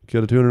 You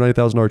get a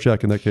 $290,000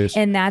 check in that case.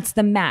 And that's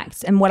the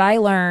max. And what I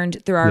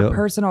learned through our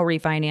personal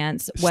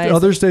refinance was...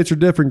 Other states are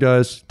different,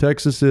 guys.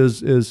 Texas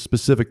is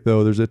specific,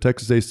 though. There's a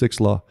Texas A6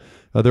 law.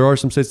 There are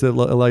some states that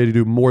allow you to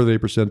do more than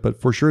 8%,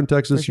 but for sure in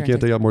Texas, you can't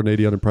take out more than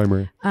 80 on a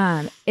primary.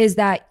 Is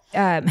that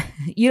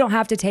you don't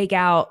have to take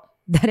out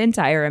that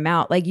entire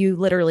amount. Like you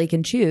literally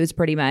can choose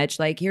pretty much.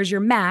 Like here's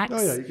your max.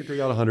 Oh yeah, you can take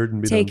out 100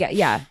 and be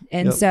done.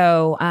 And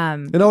so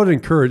and I would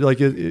encourage,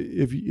 like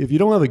if you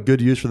don't have a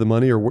good use for the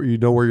money or you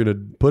know where you're going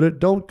to put it,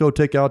 don't go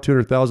take out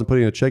 200,000, put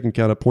it in a checking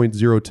account at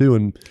 0.02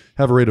 and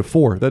have a rate of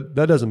 4. That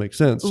doesn't make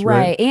sense,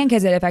 right? And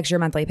because it affects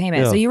your monthly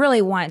payment. So you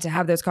really want to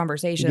have those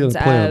conversations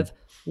of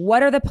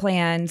what are the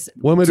plans?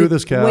 What am I doing with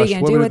this cash? What are you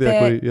going to do with it?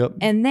 Equity? Yep.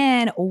 And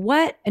then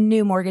what a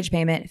new mortgage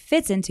payment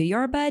fits into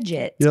your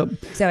budget. Yep.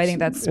 So I think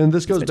that's... And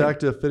this goes back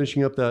to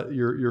finishing up that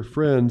your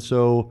friend.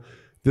 So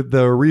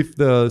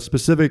the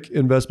specific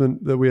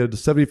investment that we had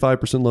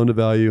 75% loan to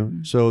value.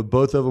 Mm-hmm. So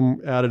both of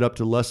them added up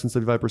to less than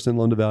 75%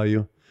 loan to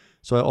value.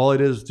 So all I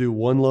did is do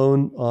one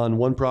loan on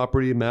one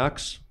property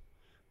max.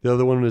 The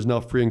other one is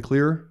now free and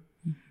clear.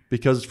 Mm-hmm.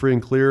 Because it's free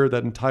and clear,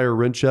 that entire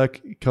rent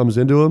check comes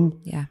into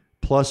them. Yeah.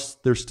 Plus,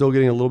 they're still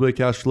getting a little bit of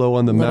cash flow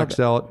on the maxed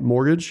out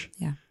mortgage.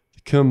 Yeah.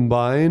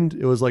 Combined,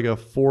 it was like a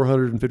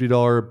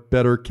 $450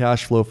 better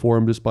cash flow for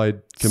them just by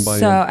combining.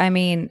 So, I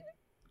mean,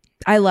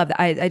 I love that.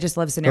 I just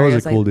love scenarios. That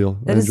was a cool deal.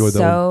 I enjoyed that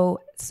one.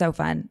 So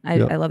fun. I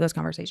love those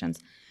conversations.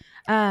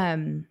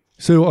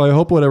 So I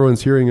hope what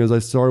everyone's hearing is I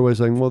started by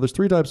saying, well, there's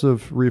 3 types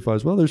of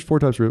refis. Well, there's 4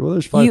 types of refis. Well,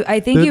 there's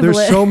 5.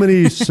 There's so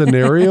many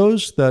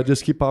scenarios that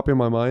just keep popping in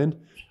my mind.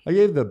 I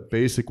gave the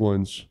basic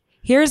ones.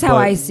 Here's how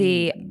I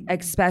see,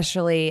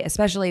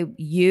 especially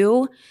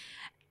you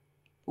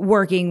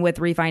working with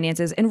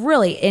refinances and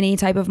really any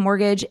type of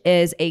mortgage,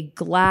 is a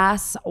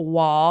glass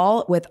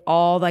wall with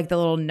all like the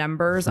little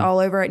numbers all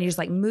over it. And you just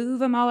like move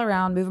them all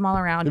around.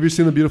 Have you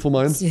seen The Beautiful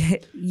Mind?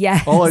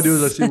 Yes. All I do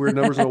is I see weird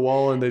numbers on a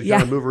wall and they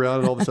kind of move around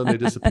and all of a sudden they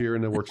disappear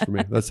and it works for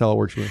me. That's how it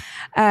works for me.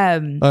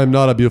 I'm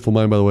not a beautiful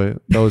mind, by the way.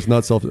 That was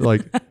not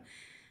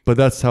but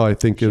that's how I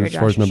think as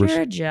far as numbers.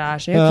 Sure,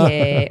 Josh.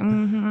 Okay.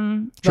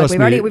 Trust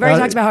me. We've already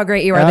talked about how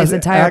great you are this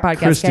entire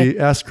podcast.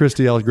 Ask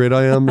Christy how great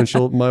I am, and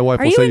my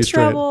wife will say you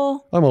straight.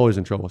 I'm always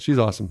in trouble. She's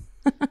awesome.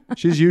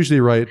 She's usually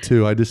right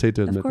too. I just hate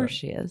to admit that. Of course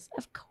she is.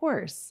 Of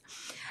course.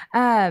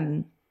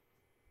 What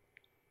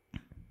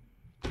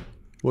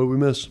did we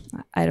miss?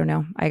 I don't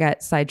know. I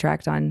got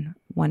sidetracked on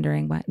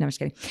wondering what. No, I'm just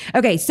kidding.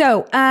 Okay,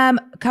 so a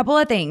couple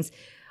of things.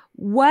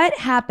 What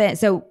happened?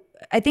 So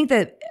I think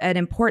that an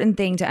important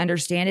thing to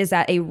understand is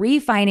that a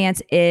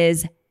refinance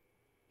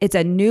it's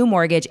a new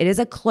mortgage. It is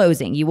a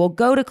closing. You will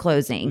go to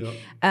closing.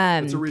 Yeah.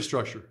 It's a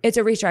restructure. It's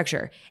a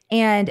restructure.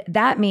 And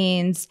that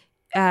means,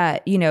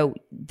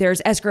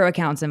 there's escrow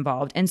accounts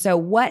involved. And so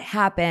what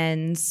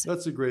happens?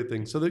 That's a great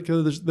thing. So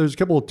there's a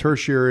couple of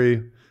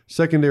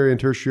secondary and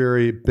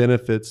tertiary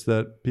benefits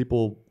that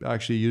people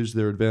actually use to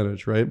their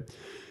advantage, right?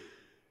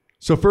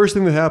 So first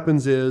thing that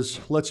happens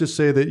is, let's just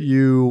say that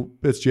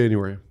it's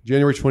January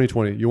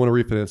 2020. You want to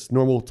refinance.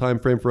 Normal time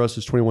frame for us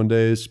is 21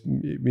 days.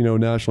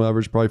 National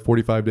average probably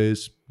 45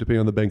 days, depending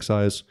on the bank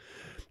size.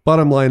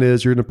 Bottom line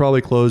is you're going to probably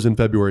close in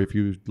February. If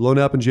you loan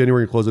up in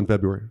January, you close in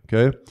February.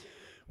 Okay.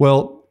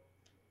 Well,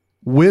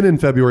 when in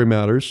February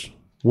matters.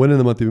 When in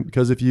the month,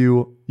 because if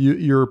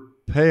your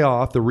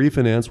payoff, the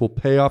refinance will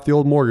pay off the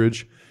old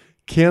mortgage,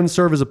 can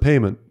serve as a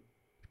payment.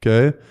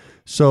 Okay.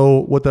 So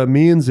what that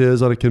means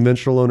is on a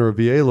conventional loan or a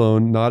VA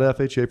loan, not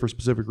FHA for a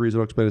specific reason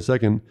I'll explain in a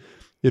second,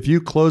 if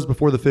you close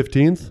before the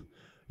 15th,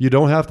 you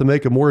don't have to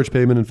make a mortgage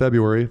payment in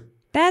February.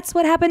 That's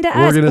what happened to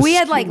us. We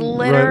had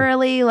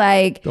literally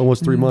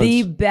almost 3 months.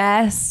 The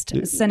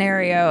best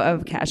scenario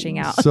of cashing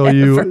out. So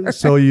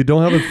you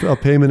don't have a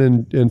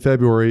payment in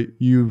February.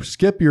 You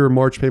skip your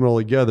March payment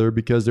altogether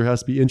because there has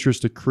to be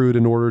interest accrued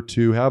in order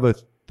to have a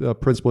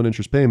principal and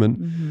interest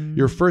payment. Mm-hmm.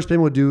 Your first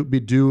payment would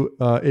be due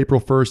April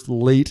 1st,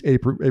 late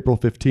April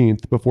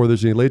 15th, before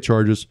there's any late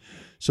charges.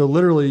 So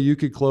literally you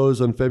could close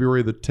on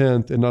February the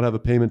 10th and not have a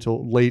payment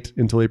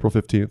until April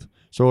 15th.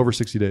 So over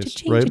 60 days,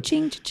 cha-ching, right?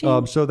 Cha-ching,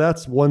 cha-ching. So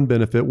that's one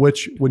benefit,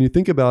 which when you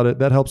think about it,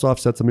 that helps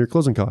offset some of your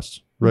closing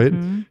costs, right?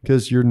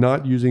 Because you're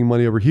not using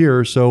money over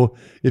here. So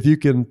if you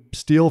can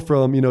steal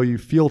from, you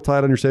feel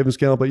tight on your savings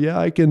account, but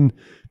I can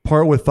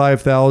part with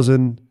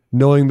 $5,000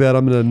 knowing that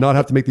I'm going to not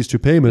have to make these two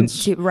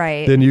payments,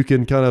 right? Then you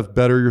can kind of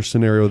better your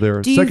scenario there.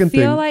 Do you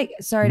feel like,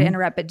 sorry to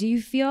interrupt, but do you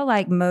feel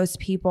like most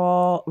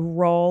people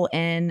roll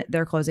in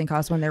their closing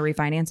costs when they're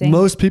refinancing?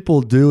 Most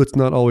people do. It's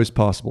not always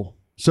possible.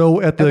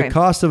 So at the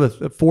cost of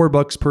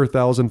 $4 per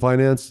thousand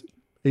finance,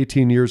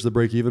 18 years to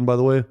break even, by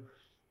the way,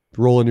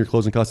 roll in your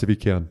closing costs if you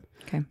can.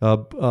 Okay.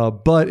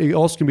 But it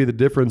also can be the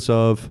difference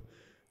of,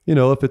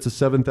 if it's a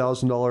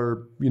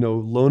 $7,000,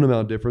 loan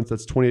amount difference,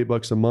 that's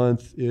 $28 a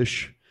month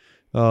ish.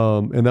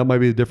 And that might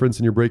be the difference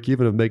in your break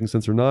even of making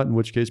sense or not, in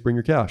which case bring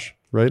your cash,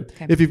 right?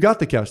 Okay. If you've got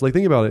the cash,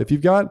 think about it. If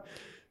you've got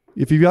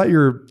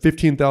your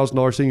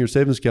 $15,000 sitting in your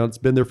savings account, it's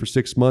been there for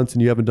 6 months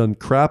and you haven't done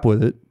crap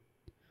with it.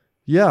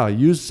 Yeah.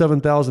 Use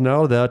 $7,000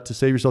 out of that to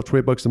save yourself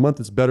 $20 a month.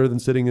 It's better than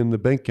sitting in the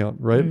bank account,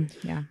 right?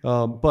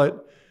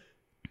 But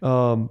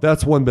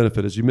that's one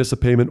benefit is you miss a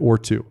payment or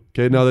two.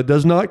 Okay. Now that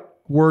does not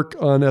work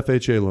on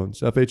FHA loans.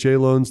 FHA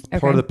loans,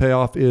 part of the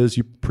payoff is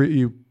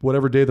you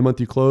whatever day of the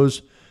month you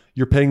close,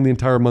 you're paying the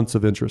entire months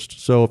of interest.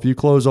 So if you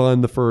close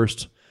on the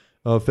 1st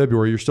of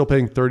February, you're still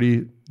paying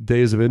 30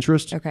 days of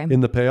interest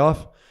in the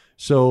payoff.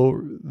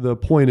 So the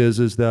point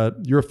is that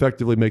you're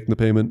effectively making the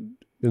payment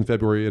in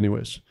February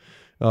anyways.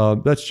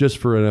 That's just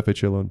for an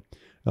FHA loan.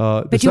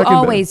 But you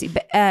always,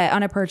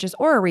 on a purchase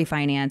or a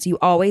refinance, you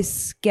always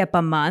skip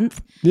a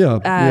month.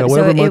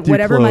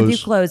 Whatever month you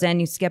close in,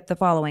 you skip the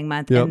following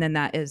month, and then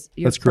that is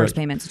your first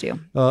payment's due.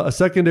 A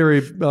secondary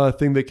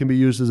thing that can be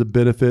used as a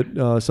benefit,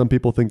 some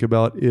people think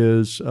about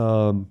is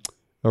a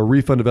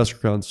refund of escrow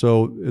accounts.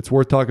 So it's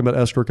worth talking about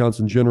escrow accounts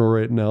in general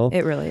right now.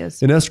 It really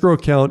is. An escrow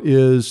account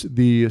is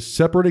the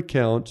separate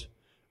account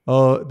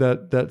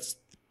that's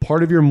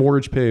part of your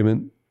mortgage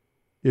payment.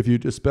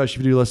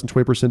 Especially if you do less than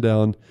 20%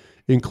 down,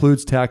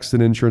 includes tax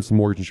and insurance and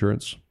mortgage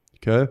insurance.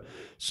 Okay.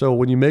 So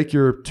when you make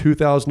your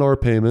 $2,000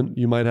 payment,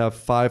 you might have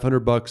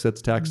 $500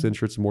 that's tax,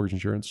 insurance, and mortgage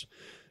insurance.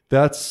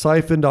 That's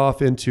siphoned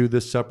off into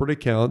this separate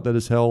account that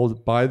is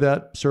held by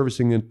that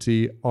servicing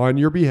entity on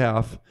your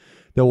behalf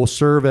that will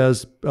serve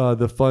as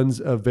the funds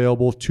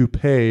available to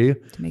pay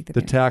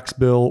the tax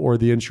bill or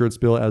the insurance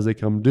bill as they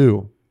come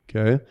due.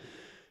 Okay.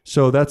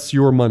 So that's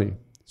your money.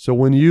 So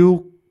when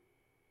you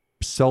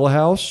sell a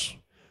house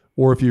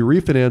or if you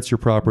refinance your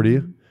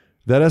property,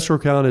 that escrow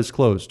account is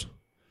closed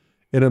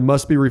and it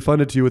must be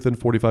refunded to you within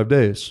 45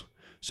 days.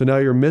 So now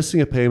you're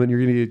missing a payment. You're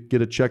going to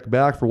get a check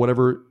back for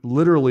whatever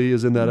literally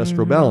is in that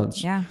escrow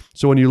balance. Yeah.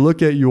 So when you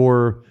look at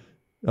your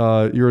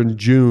you're in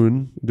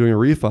June doing a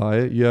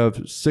refi, you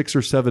have 6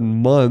 or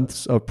 7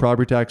 months of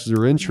property taxes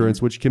or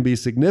insurance, which can be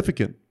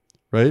significant,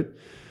 right?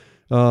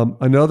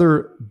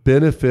 Another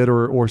benefit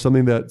or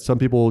something that some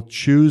people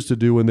choose to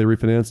do when they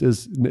refinance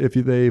is if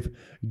they've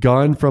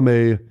gone from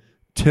a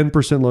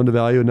 10% loan to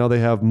value and now they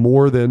have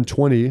more than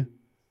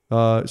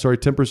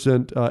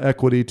 10%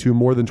 equity to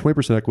more than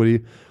 20%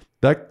 equity,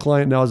 that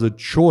client now has a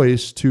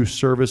choice to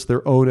service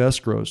their own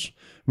escrows,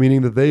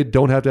 meaning that they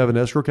don't have to have an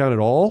escrow account at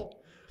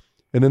all.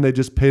 And then they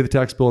just pay the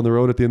tax bill on their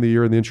own at the end of the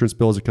year and the insurance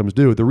bill as it comes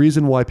due. The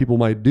reason why people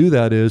might do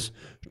that is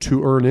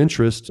to earn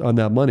interest on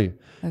that money.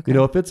 Okay.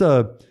 If it's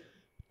a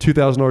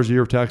 $2,000 a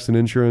year of tax and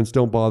insurance,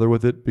 don't bother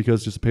with it because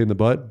it's just a pain in the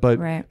butt. But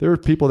there are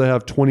people that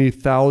have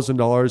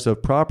 $20,000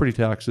 of property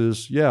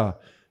taxes. Yeah.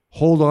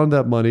 Hold on to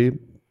that money.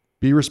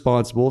 Be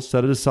responsible,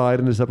 set it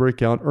aside in a separate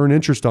account, earn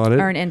interest on it.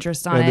 And then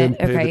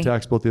pay the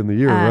tax bill at the end of the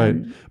year, right?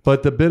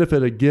 But the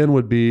benefit again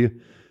would be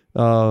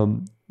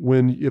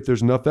if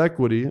there's enough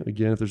equity,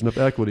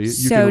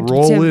 you can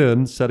roll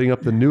in setting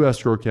up the new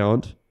escrow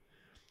account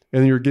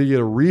and you're going to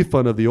get a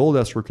refund of the old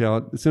escrow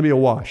account. It's going to be a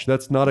wash.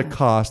 That's not a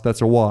cost,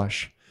 that's a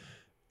wash.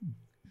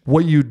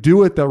 What you do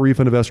with that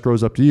refund of escrow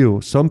is up to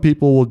you. Some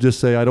people will just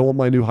say, I don't want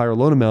my new higher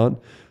loan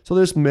amount. So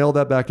they just mail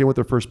that back in with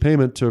their first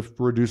payment to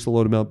reduce the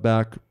loan amount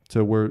back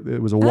to where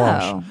it was a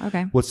wash. Oh,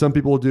 okay. What some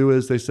people will do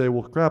is they say,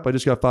 well, crap, I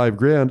just got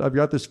 $5,000. I've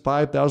got this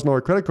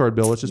 $5,000 credit card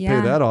bill. Let's just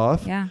pay that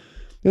off. Yeah.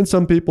 And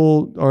some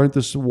people aren't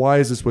the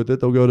wisest with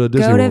it. They'll go to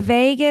Disney World. Go to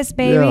Vegas,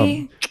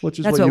 baby. Yeah, which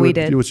is That's what we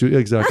did.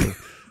 Exactly.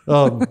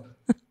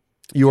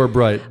 You are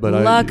bright, but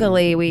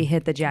luckily we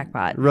hit the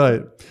jackpot.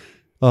 Right.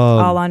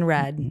 All on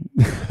red.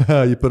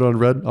 You put it on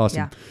red? Awesome.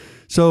 Yeah.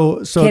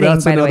 So kidding,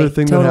 that's another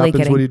thing totally that happens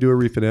kidding. when you do a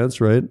refinance,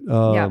 right?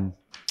 Yeah.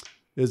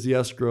 Is the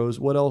escrows.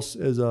 What else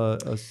is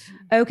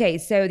Okay,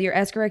 so your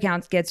escrow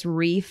accounts gets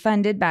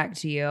refunded back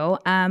to you.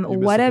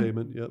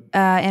 Payment, yep.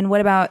 And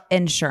what about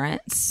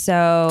insurance?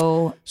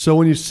 So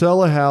when you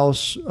sell a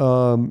house,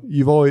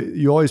 you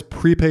always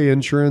prepay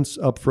insurance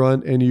up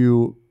front and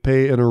you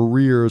pay in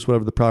arrears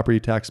whatever the property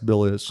tax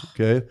bill is.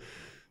 Okay.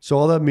 So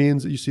all that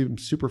means that you seem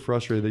super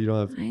frustrated that you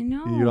don't have. I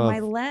know.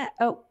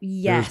 Oh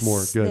yes. There's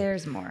more. Good.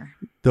 There's more.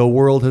 The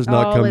world has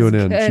not come to an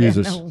end.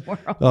 Jesus. In the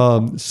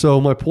world.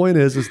 So my point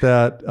is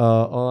that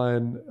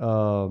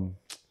on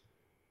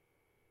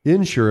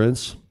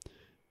insurance,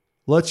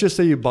 let's just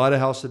say you bought a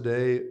house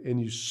today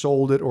and you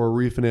sold it or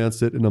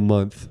refinanced it in a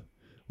month.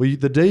 Well,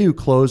 the day you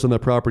closed on that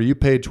property, you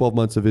paid 12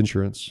 months of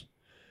insurance.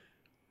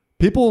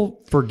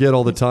 People forget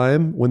all the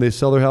time when they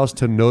sell their house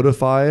to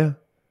notify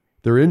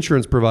their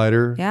insurance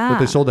provider that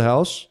they sold the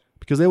house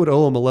because they would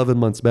owe them 11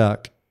 months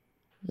back.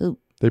 Ooh.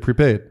 They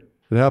prepaid.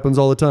 It happens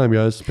all the time,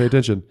 guys. Pay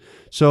attention.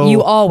 So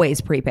you always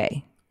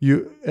prepay.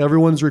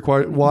 Everyone's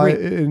required. Why?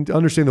 And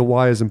understanding the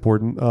why is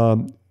important.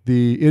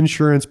 The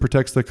insurance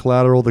protects the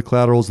collateral. The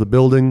collateral is the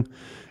building.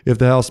 If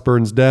the house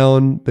burns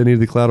down, they need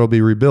the collateral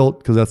be rebuilt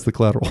because that's the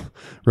collateral,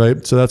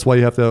 right? So that's why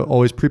you have to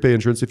always prepay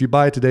insurance. If you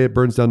buy it today, it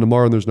burns down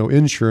tomorrow and there's no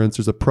insurance,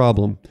 there's a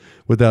problem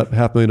with that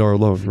 $500,000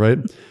 loan, right?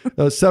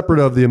 Separate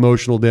of the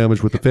emotional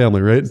damage with the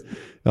family, right?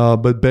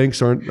 But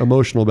banks aren't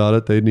emotional about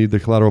it. They need the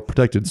collateral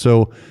protected.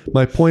 So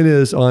my point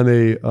is on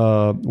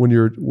when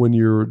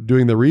you're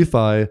doing the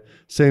refi,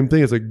 same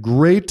thing. It's a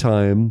great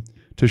time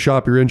to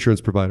shop your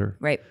insurance provider.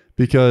 Right.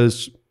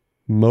 Because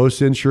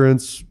most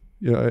insurance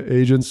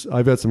agents,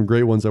 I've had some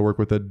great ones I work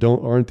with that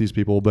aren't these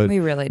people, but we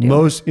really do.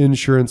 Most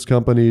insurance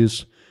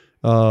companies,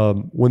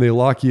 when they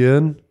lock you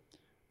in,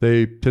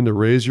 they tend to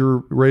raise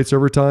your rates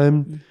over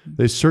time. Mm-hmm.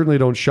 They certainly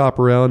don't shop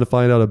around to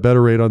find out a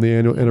better rate on the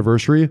annual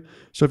anniversary.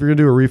 So if you're going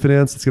to do a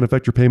refinance, it's going to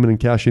affect your payment in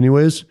cash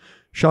anyways.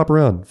 Shop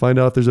around, find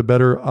out if there's a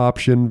better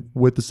option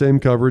with the same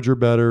coverage or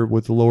better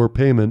with the lower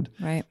payment.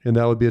 Right. And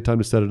that would be a time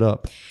to set it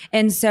up.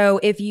 And so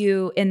if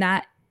you, in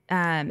that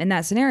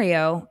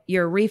scenario,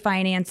 you're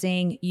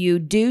refinancing, you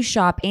do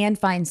shop and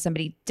find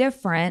somebody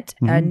different,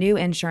 a new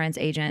insurance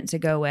agent to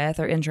go with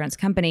or insurance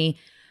company.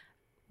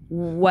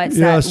 What's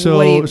that?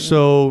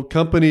 So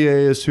company A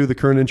is who the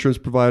current insurance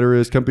provider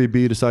is. Company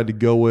B decide to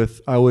go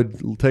with. I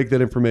would take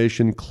that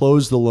information,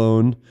 close the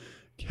loan,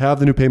 have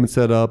the new payment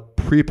set up,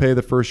 prepay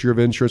the first year of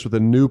insurance with a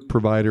new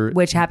provider.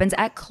 Which happens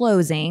at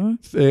closing.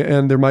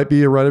 And there might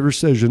be a right of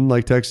rescission.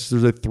 Like Texas,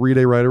 there's a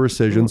 3-day right of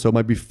rescission. So it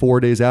might be 4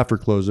 days after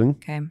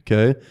closing.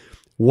 Okay.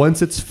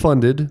 Once it's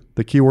funded,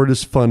 the key word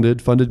is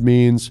funded. Funded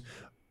means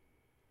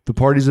the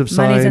parties have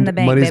signed. Money's in the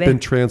bank, money's been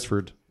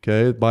transferred.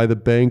 Okay. By the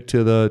bank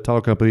to the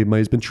title company,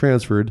 money's been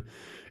transferred.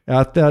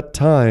 At that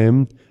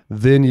time,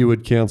 then you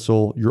would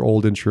cancel your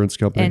old insurance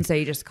company. And so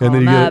you just call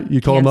them up.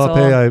 You call them up.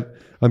 Hey,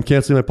 I'm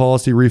canceling my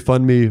policy.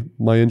 Refund me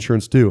my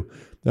insurance too.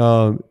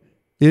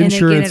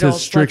 Insurance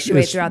is strict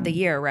throughout the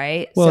year,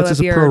 right? Well, so it's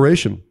a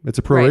proration. It's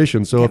a proration.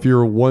 Right. So if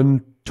you're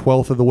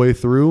 1/12 of the way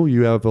through,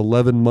 you have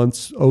 11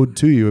 months owed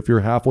to you. If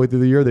you're halfway through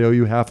the year, they owe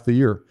you half the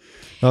year.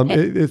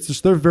 It's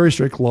just, there are very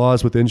strict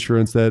laws with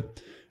insurance that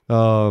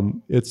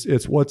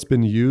it's what's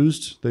been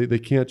used. They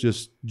can't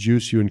just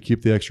juice you and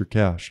keep the extra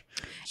cash.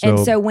 And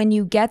so when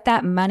you get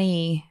that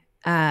money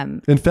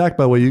In fact,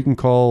 by the way, you can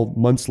call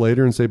months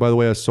later and say, by the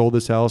way, I sold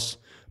this house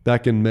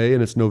back in May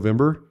and it's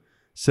November.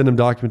 Send them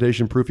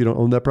documentation proof you don't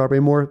own that property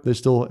anymore. They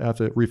still have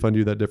to refund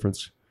you that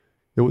difference.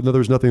 There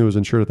was nothing that was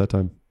insured at that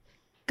time.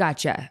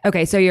 Gotcha.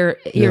 Okay, so you're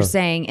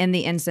saying in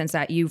the instance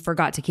that you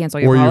forgot to cancel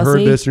your policy, or you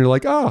policy, heard this and you're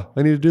like, I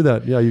need to do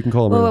that. Yeah, you can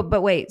call them. Well,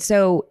 but wait,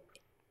 so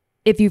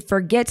if you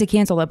forget to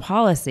cancel the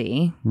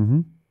policy,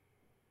 well,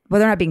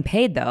 they're not being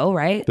paid though,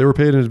 right? They were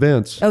paid in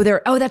advance. Oh,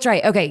 that's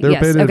right. Okay, they were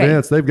paid in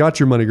advance. They've got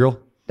your money, girl.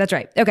 That's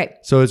right. Okay.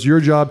 So it's your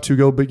job to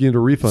go begin to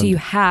refund. So you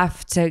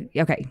have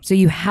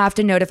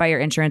to notify your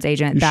insurance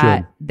agent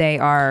that they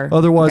are.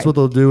 Otherwise, what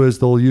they'll do is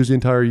they'll use the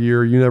entire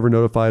year. You never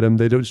notified them.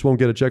 They just won't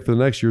get a check for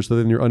the next year. So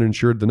then you're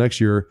uninsured the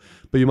next year,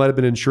 but you might have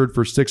been insured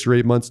for 6 or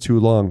 8 months too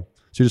long.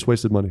 So you just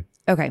wasted money.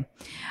 Okay.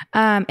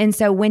 And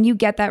so when you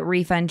get that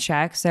refund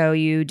check, so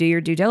you do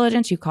your due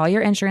diligence, you call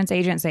your insurance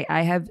agent, say,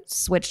 I have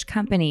switched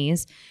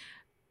companies.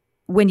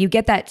 When you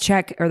get that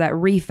check or that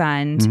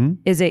refund,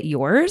 is it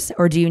yours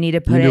or do you need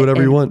to put it in? You can do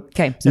whatever you want.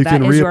 Okay. So you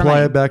can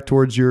reapply it back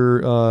towards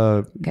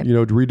your,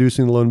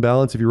 reducing the loan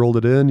balance. If you rolled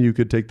it in, you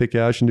could take the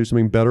cash and do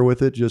something better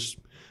with it. Just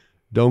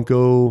don't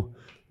go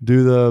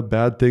do the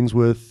bad things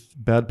with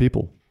bad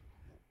people.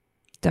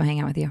 Don't hang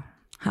out with you.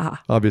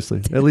 Obviously.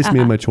 At least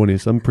me in my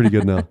 20s. I'm pretty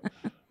good now.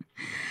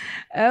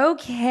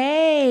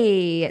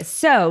 Okay.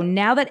 So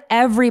now that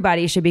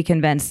everybody should be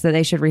convinced that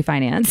they should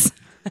refinance.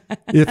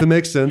 If it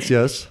makes sense,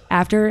 yes.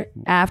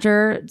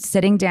 After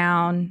sitting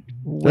down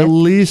with, at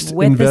least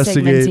with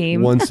investigate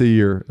team. once a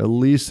year. At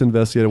least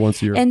investigate it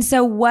once a year. And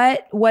so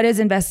what does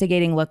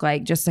investigating look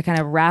like? Just to kind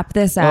of wrap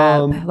this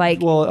up,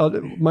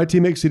 my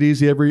team makes it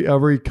easy.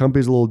 Every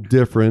company's a little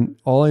different.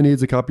 All I need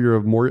is a copy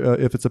of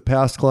if it's a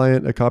past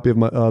client, a copy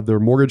of their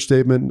mortgage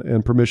statement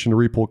and permission to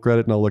repull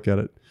credit, and I'll look at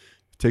it.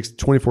 Takes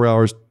 24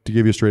 hours to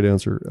give you a straight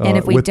answer. And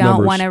if we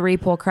don't want to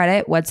repull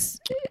credit,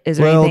 is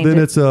there anything? Well, then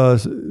it's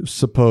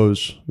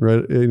suppose,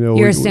 right?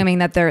 You're assuming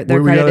that their credit is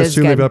good. We got to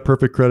assume they've got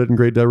perfect credit and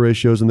great debt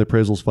ratios and the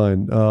appraisal's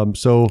fine.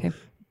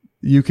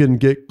 You can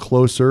get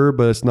closer,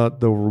 but it's not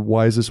the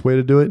wisest way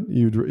to do it.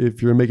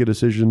 If you're going to make a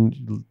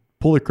decision,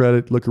 pull the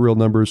credit, look at real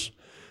numbers,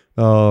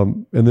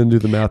 and then do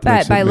the math.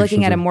 But by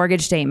looking at a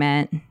mortgage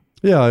statement.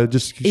 Yeah, it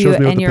just shows me what the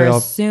payoff. And you're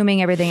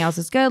assuming everything else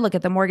is good. Look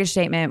at the mortgage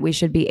statement. We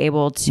should be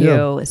able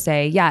to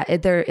say,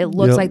 it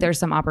looks like there's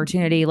some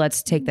opportunity.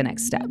 Let's take the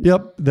next step.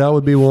 Yep, that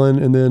would be one.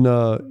 And then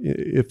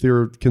if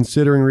they're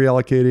considering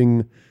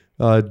reallocating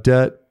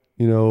debt,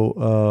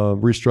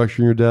 restructuring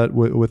your debt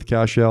with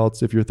cash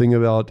outs. If you're thinking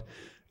about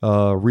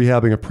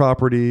rehabbing a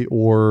property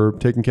or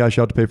taking cash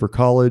out to pay for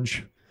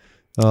college,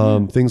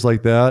 things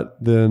like that,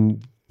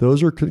 then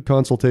those are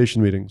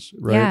consultation meetings,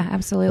 right? Yeah,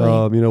 absolutely.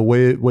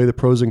 Weigh the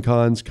pros and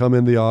cons, come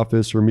in the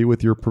office or meet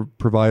with your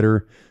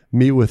provider,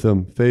 meet with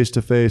them face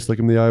to face, look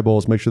them in the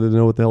eyeballs, make sure they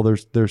know what the hell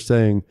they're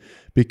saying.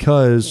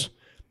 Because,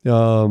 you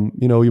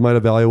might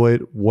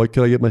evaluate, what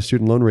could I get my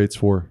student loan rates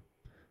for?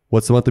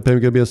 What's the monthly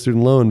payment going to be on a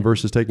student loan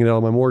versus taking it out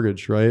of my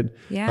mortgage, right?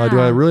 Yeah. Do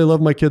I really love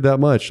my kid that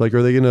much? Like,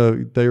 am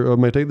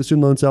I take the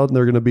student loans out and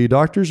they're going to be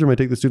doctors, or am I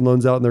take the student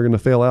loans out and they're going to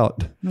fail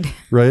out?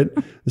 Right.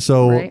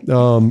 So, right.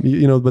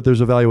 But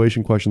there's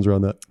evaluation questions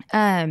around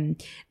that.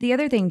 The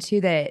other thing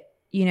too that,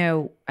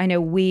 I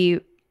know we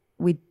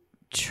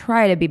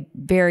try to be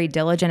very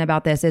diligent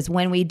about this is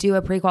when we do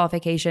a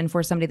pre-qualification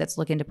for somebody that's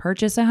looking to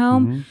purchase a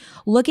home,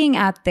 looking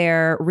at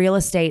their real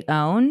estate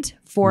owned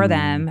for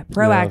them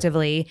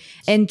proactively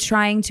and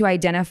trying to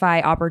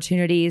identify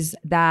opportunities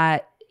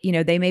that,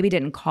 they maybe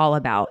didn't call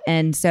about.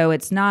 And so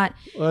it's not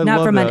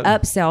from an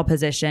upsell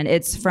position.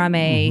 It's from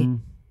a,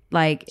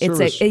 I'll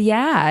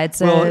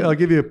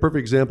give you a perfect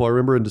example. I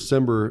remember in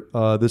December,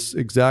 this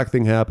exact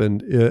thing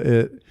happened.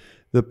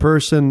 The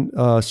person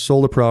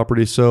sold a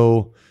property.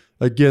 So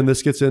again,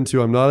 this gets into,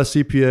 I'm not a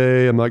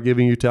CPA, I'm not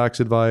giving you tax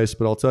advice,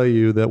 but I'll tell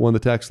you that one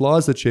of the tax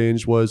laws that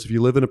changed was if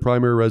you live in a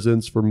primary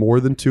residence for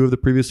more than 2 of the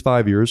previous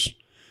 5 years,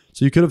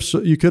 so you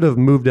could have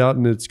moved out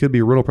and it could be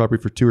a rental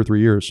property for 2 or 3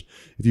 years.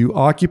 If you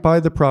occupy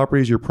the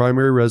property as your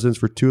primary residence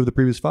for 2 of the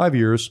previous 5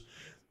 years,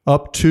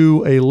 up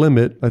to a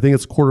limit, I think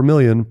it's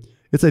 $250,000,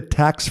 it's a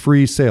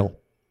tax-free sale.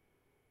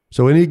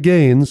 So any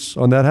gains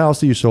on that house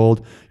that you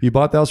sold, you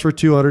bought the house for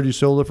 $200,000, you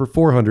sold it for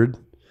 $400,000,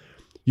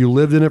 you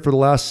lived in it for the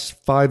last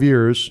 5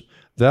 years,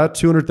 that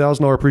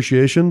 $200,000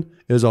 appreciation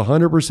is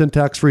 100%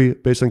 tax-free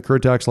based on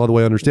current tax law, the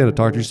way I understand it.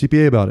 Talk to your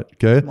CPA about it,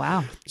 okay?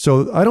 Wow.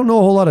 So I don't know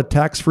a whole lot of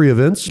tax-free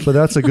events, but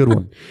that's a good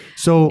one.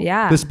 So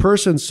this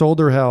person sold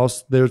their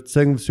house. They're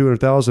saying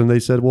 $200,000. They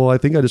said, well, I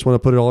think I just want to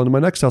put it all into my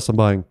next house I'm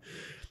buying.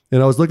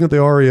 And I was looking at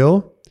the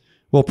REO.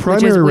 Well,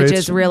 primary rates, which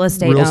is real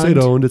estate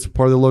owned. It's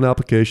part of the loan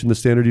application, the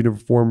standard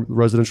uniform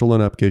residential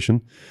loan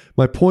application.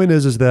 My point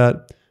is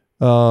that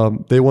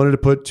they wanted to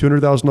put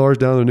 $200,000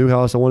 down in a new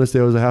house. I want to say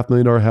it was a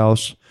 $500,000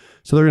 house.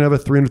 So they're going to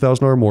have a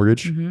 $300,000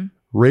 mortgage.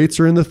 Rates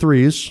are in the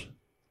 3s.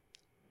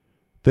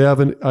 They have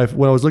when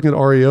I was looking at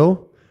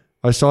REO,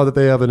 I saw that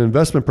they have an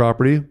investment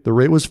property. The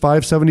rate was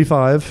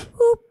 $575.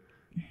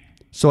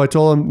 So I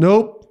told them,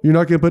 nope, you're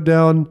not going to put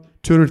down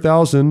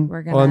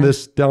 $200,000 on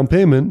this down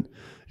payment.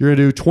 You're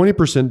going to do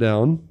 20%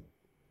 down,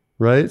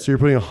 right? So you're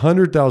putting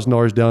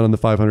 $100,000 down on the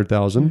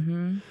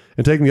 500,000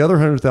 and taking the other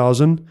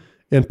 100,000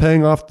 and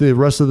paying off the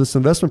rest of this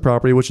investment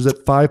property, which is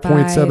at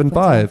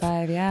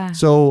 5.75. Yeah.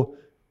 So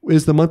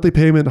is the monthly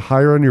payment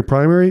higher on your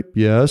primary?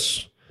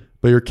 Yes.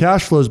 But your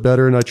cash flow is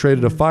better. And I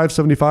traded a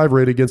 5.75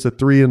 rate against a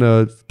 3 and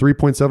a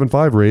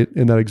 3.75 rate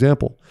in that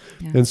example.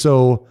 Yeah. And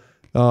so,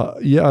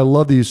 I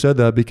love that you said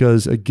that,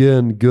 because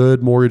again,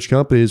 good mortgage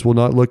companies will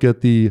not look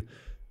at the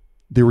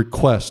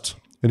request.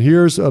 And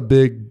here's a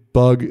big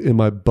bug in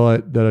my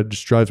butt that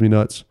just drives me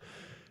nuts.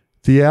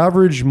 The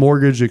average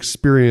mortgage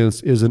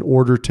experience is an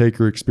order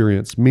taker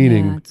experience,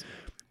 meaning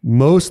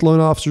most loan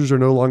officers are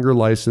no longer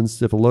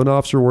licensed. If a loan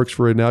officer works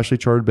for a nationally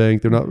chartered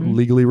bank, they're not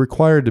legally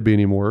required to be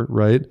anymore,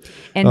 right?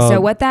 And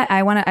so what that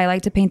I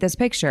like to paint this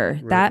picture.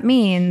 Right. That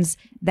means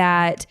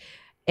that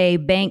a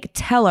bank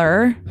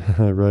teller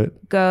right.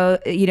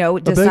 decide, a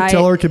bank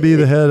teller could be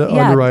the head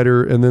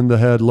underwriter and then the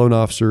head loan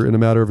officer in a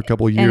matter of a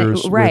couple of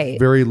years with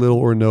very little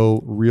or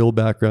no real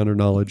background or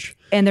knowledge.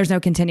 And there's no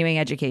continuing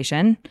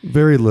education.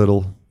 Very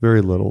little.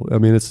 I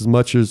mean, it's as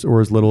much as or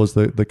as little as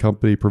the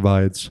company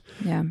provides.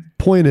 Yeah.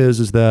 Point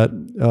is that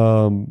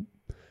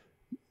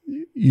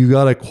you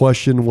got to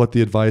question what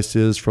the advice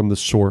is from the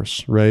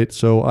source, right?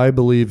 So I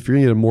believe if you're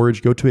going to get a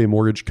mortgage, go to a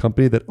mortgage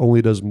company that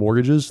only does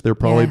mortgages. They're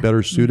probably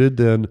better suited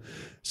than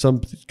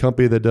some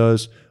company that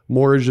does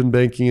mortgage and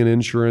banking and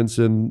insurance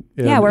and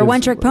we're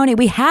one trick pony.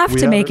 We have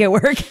to make it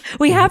work.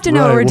 We have to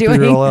know what we're doing.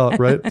 Figure it all out,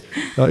 right?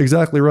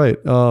 Exactly right.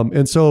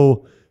 And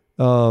so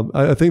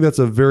I think that's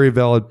a very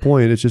valid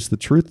point. It's just the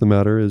truth of the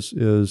matter is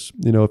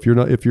if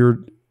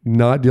you're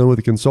not dealing with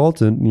a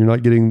consultant and you're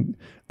not getting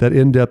that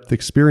in-depth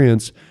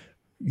experience,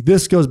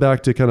 this goes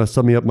back to kind of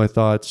summing up my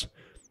thoughts.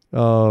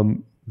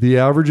 The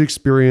average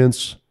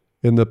experience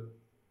in the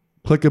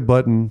click a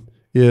button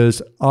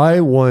is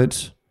I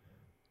want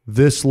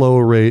this low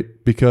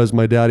rate because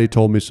my daddy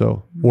told me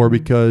so, or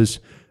because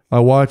I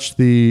watched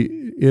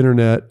the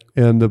internet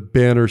and the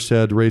banner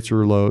said rates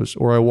are lows,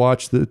 or I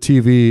watched the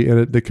TV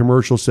and the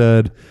commercial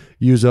said,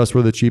 use us,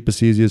 we're the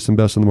cheapest, easiest, and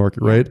best in the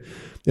market, right?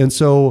 And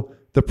so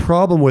the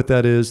problem with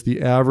that is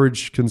the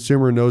average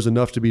consumer knows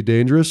enough to be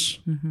dangerous,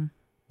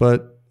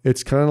 but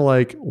it's kind of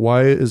like,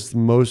 why do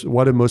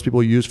most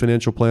people use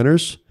financial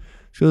planners?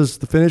 Because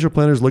the financial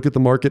planners look at the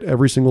market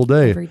every single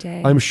day. Every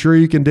day. I'm sure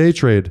you can day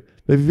trade.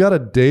 But if you've got a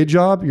day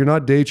job, you're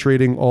not day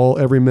trading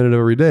every minute of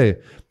every day.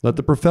 Let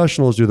the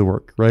professionals do the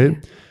work, right?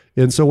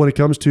 Yeah. And so when it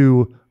comes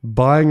to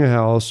buying a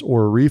house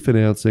or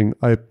refinancing,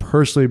 I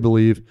personally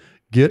believe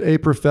get a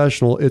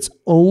professional. It's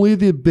only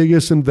the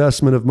biggest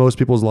investment of most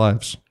people's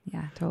lives.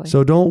 Yeah, totally.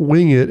 So don't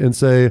wing it and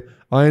say,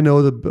 I know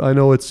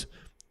it's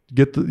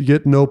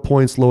get no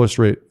points, lowest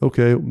rate.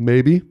 Okay,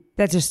 maybe.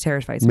 That just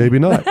terrifies me. Maybe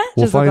not.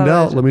 We'll find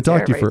out. Let me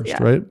talk to you first,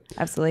 right?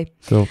 Absolutely.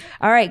 So,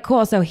 all right,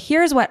 cool. So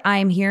here's what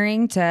I'm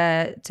hearing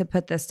to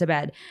put this to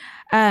bed.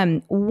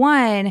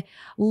 One,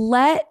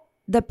 let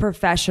the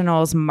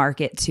professionals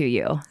market to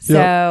you.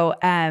 So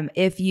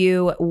if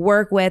you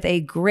work with a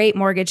great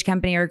mortgage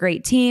company or a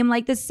great team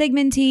like the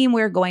Sigmund team,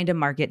 we're going to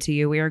market to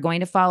you. We are going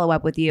to follow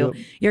up with you.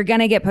 Yep. You're going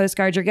to get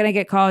postcards. You're going to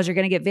get calls. You're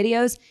going to get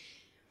videos.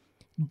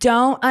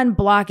 Don't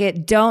unblock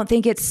it. Don't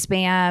think it's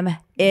spam.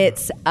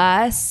 It's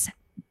us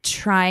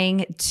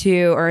trying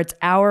to, or it's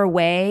our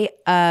way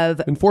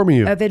of informing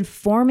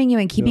you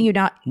and keeping you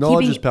not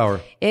knowledge is power.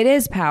 It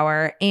is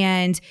power.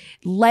 And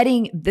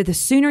letting the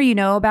sooner you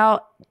know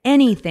about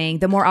anything,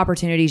 the more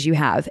opportunities you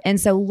have. And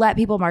so let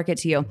people market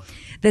to you.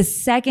 The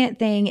second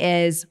thing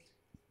is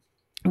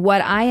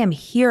what I am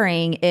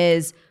hearing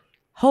is,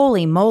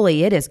 holy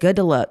moly, it is good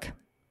to look.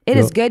 It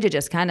is good to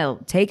just kind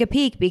of take a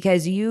peek,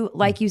 because you,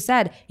 like you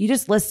said, you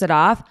just listed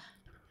off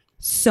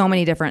so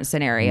many different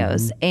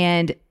scenarios,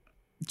 and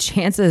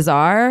chances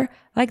are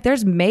like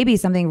there's maybe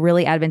something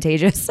really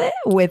advantageous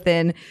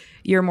within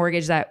your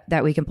mortgage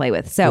that we can play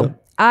with. So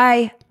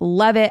I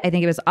love it. I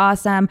think it was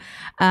awesome.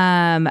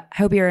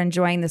 Hope you're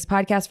enjoying this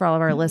podcast for all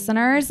of our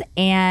listeners,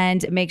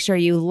 and make sure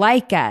you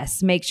like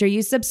us, make sure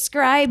you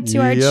subscribe to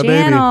our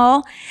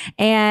channel,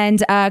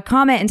 and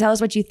comment and tell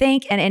us what you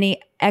think and any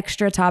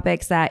extra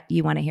topics that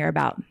you want to hear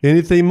about.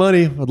 Anything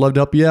money, I'd love to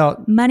help you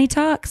out. Money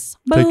talks.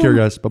 Boom. Take care,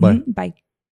 guys. Bye-bye. Bye.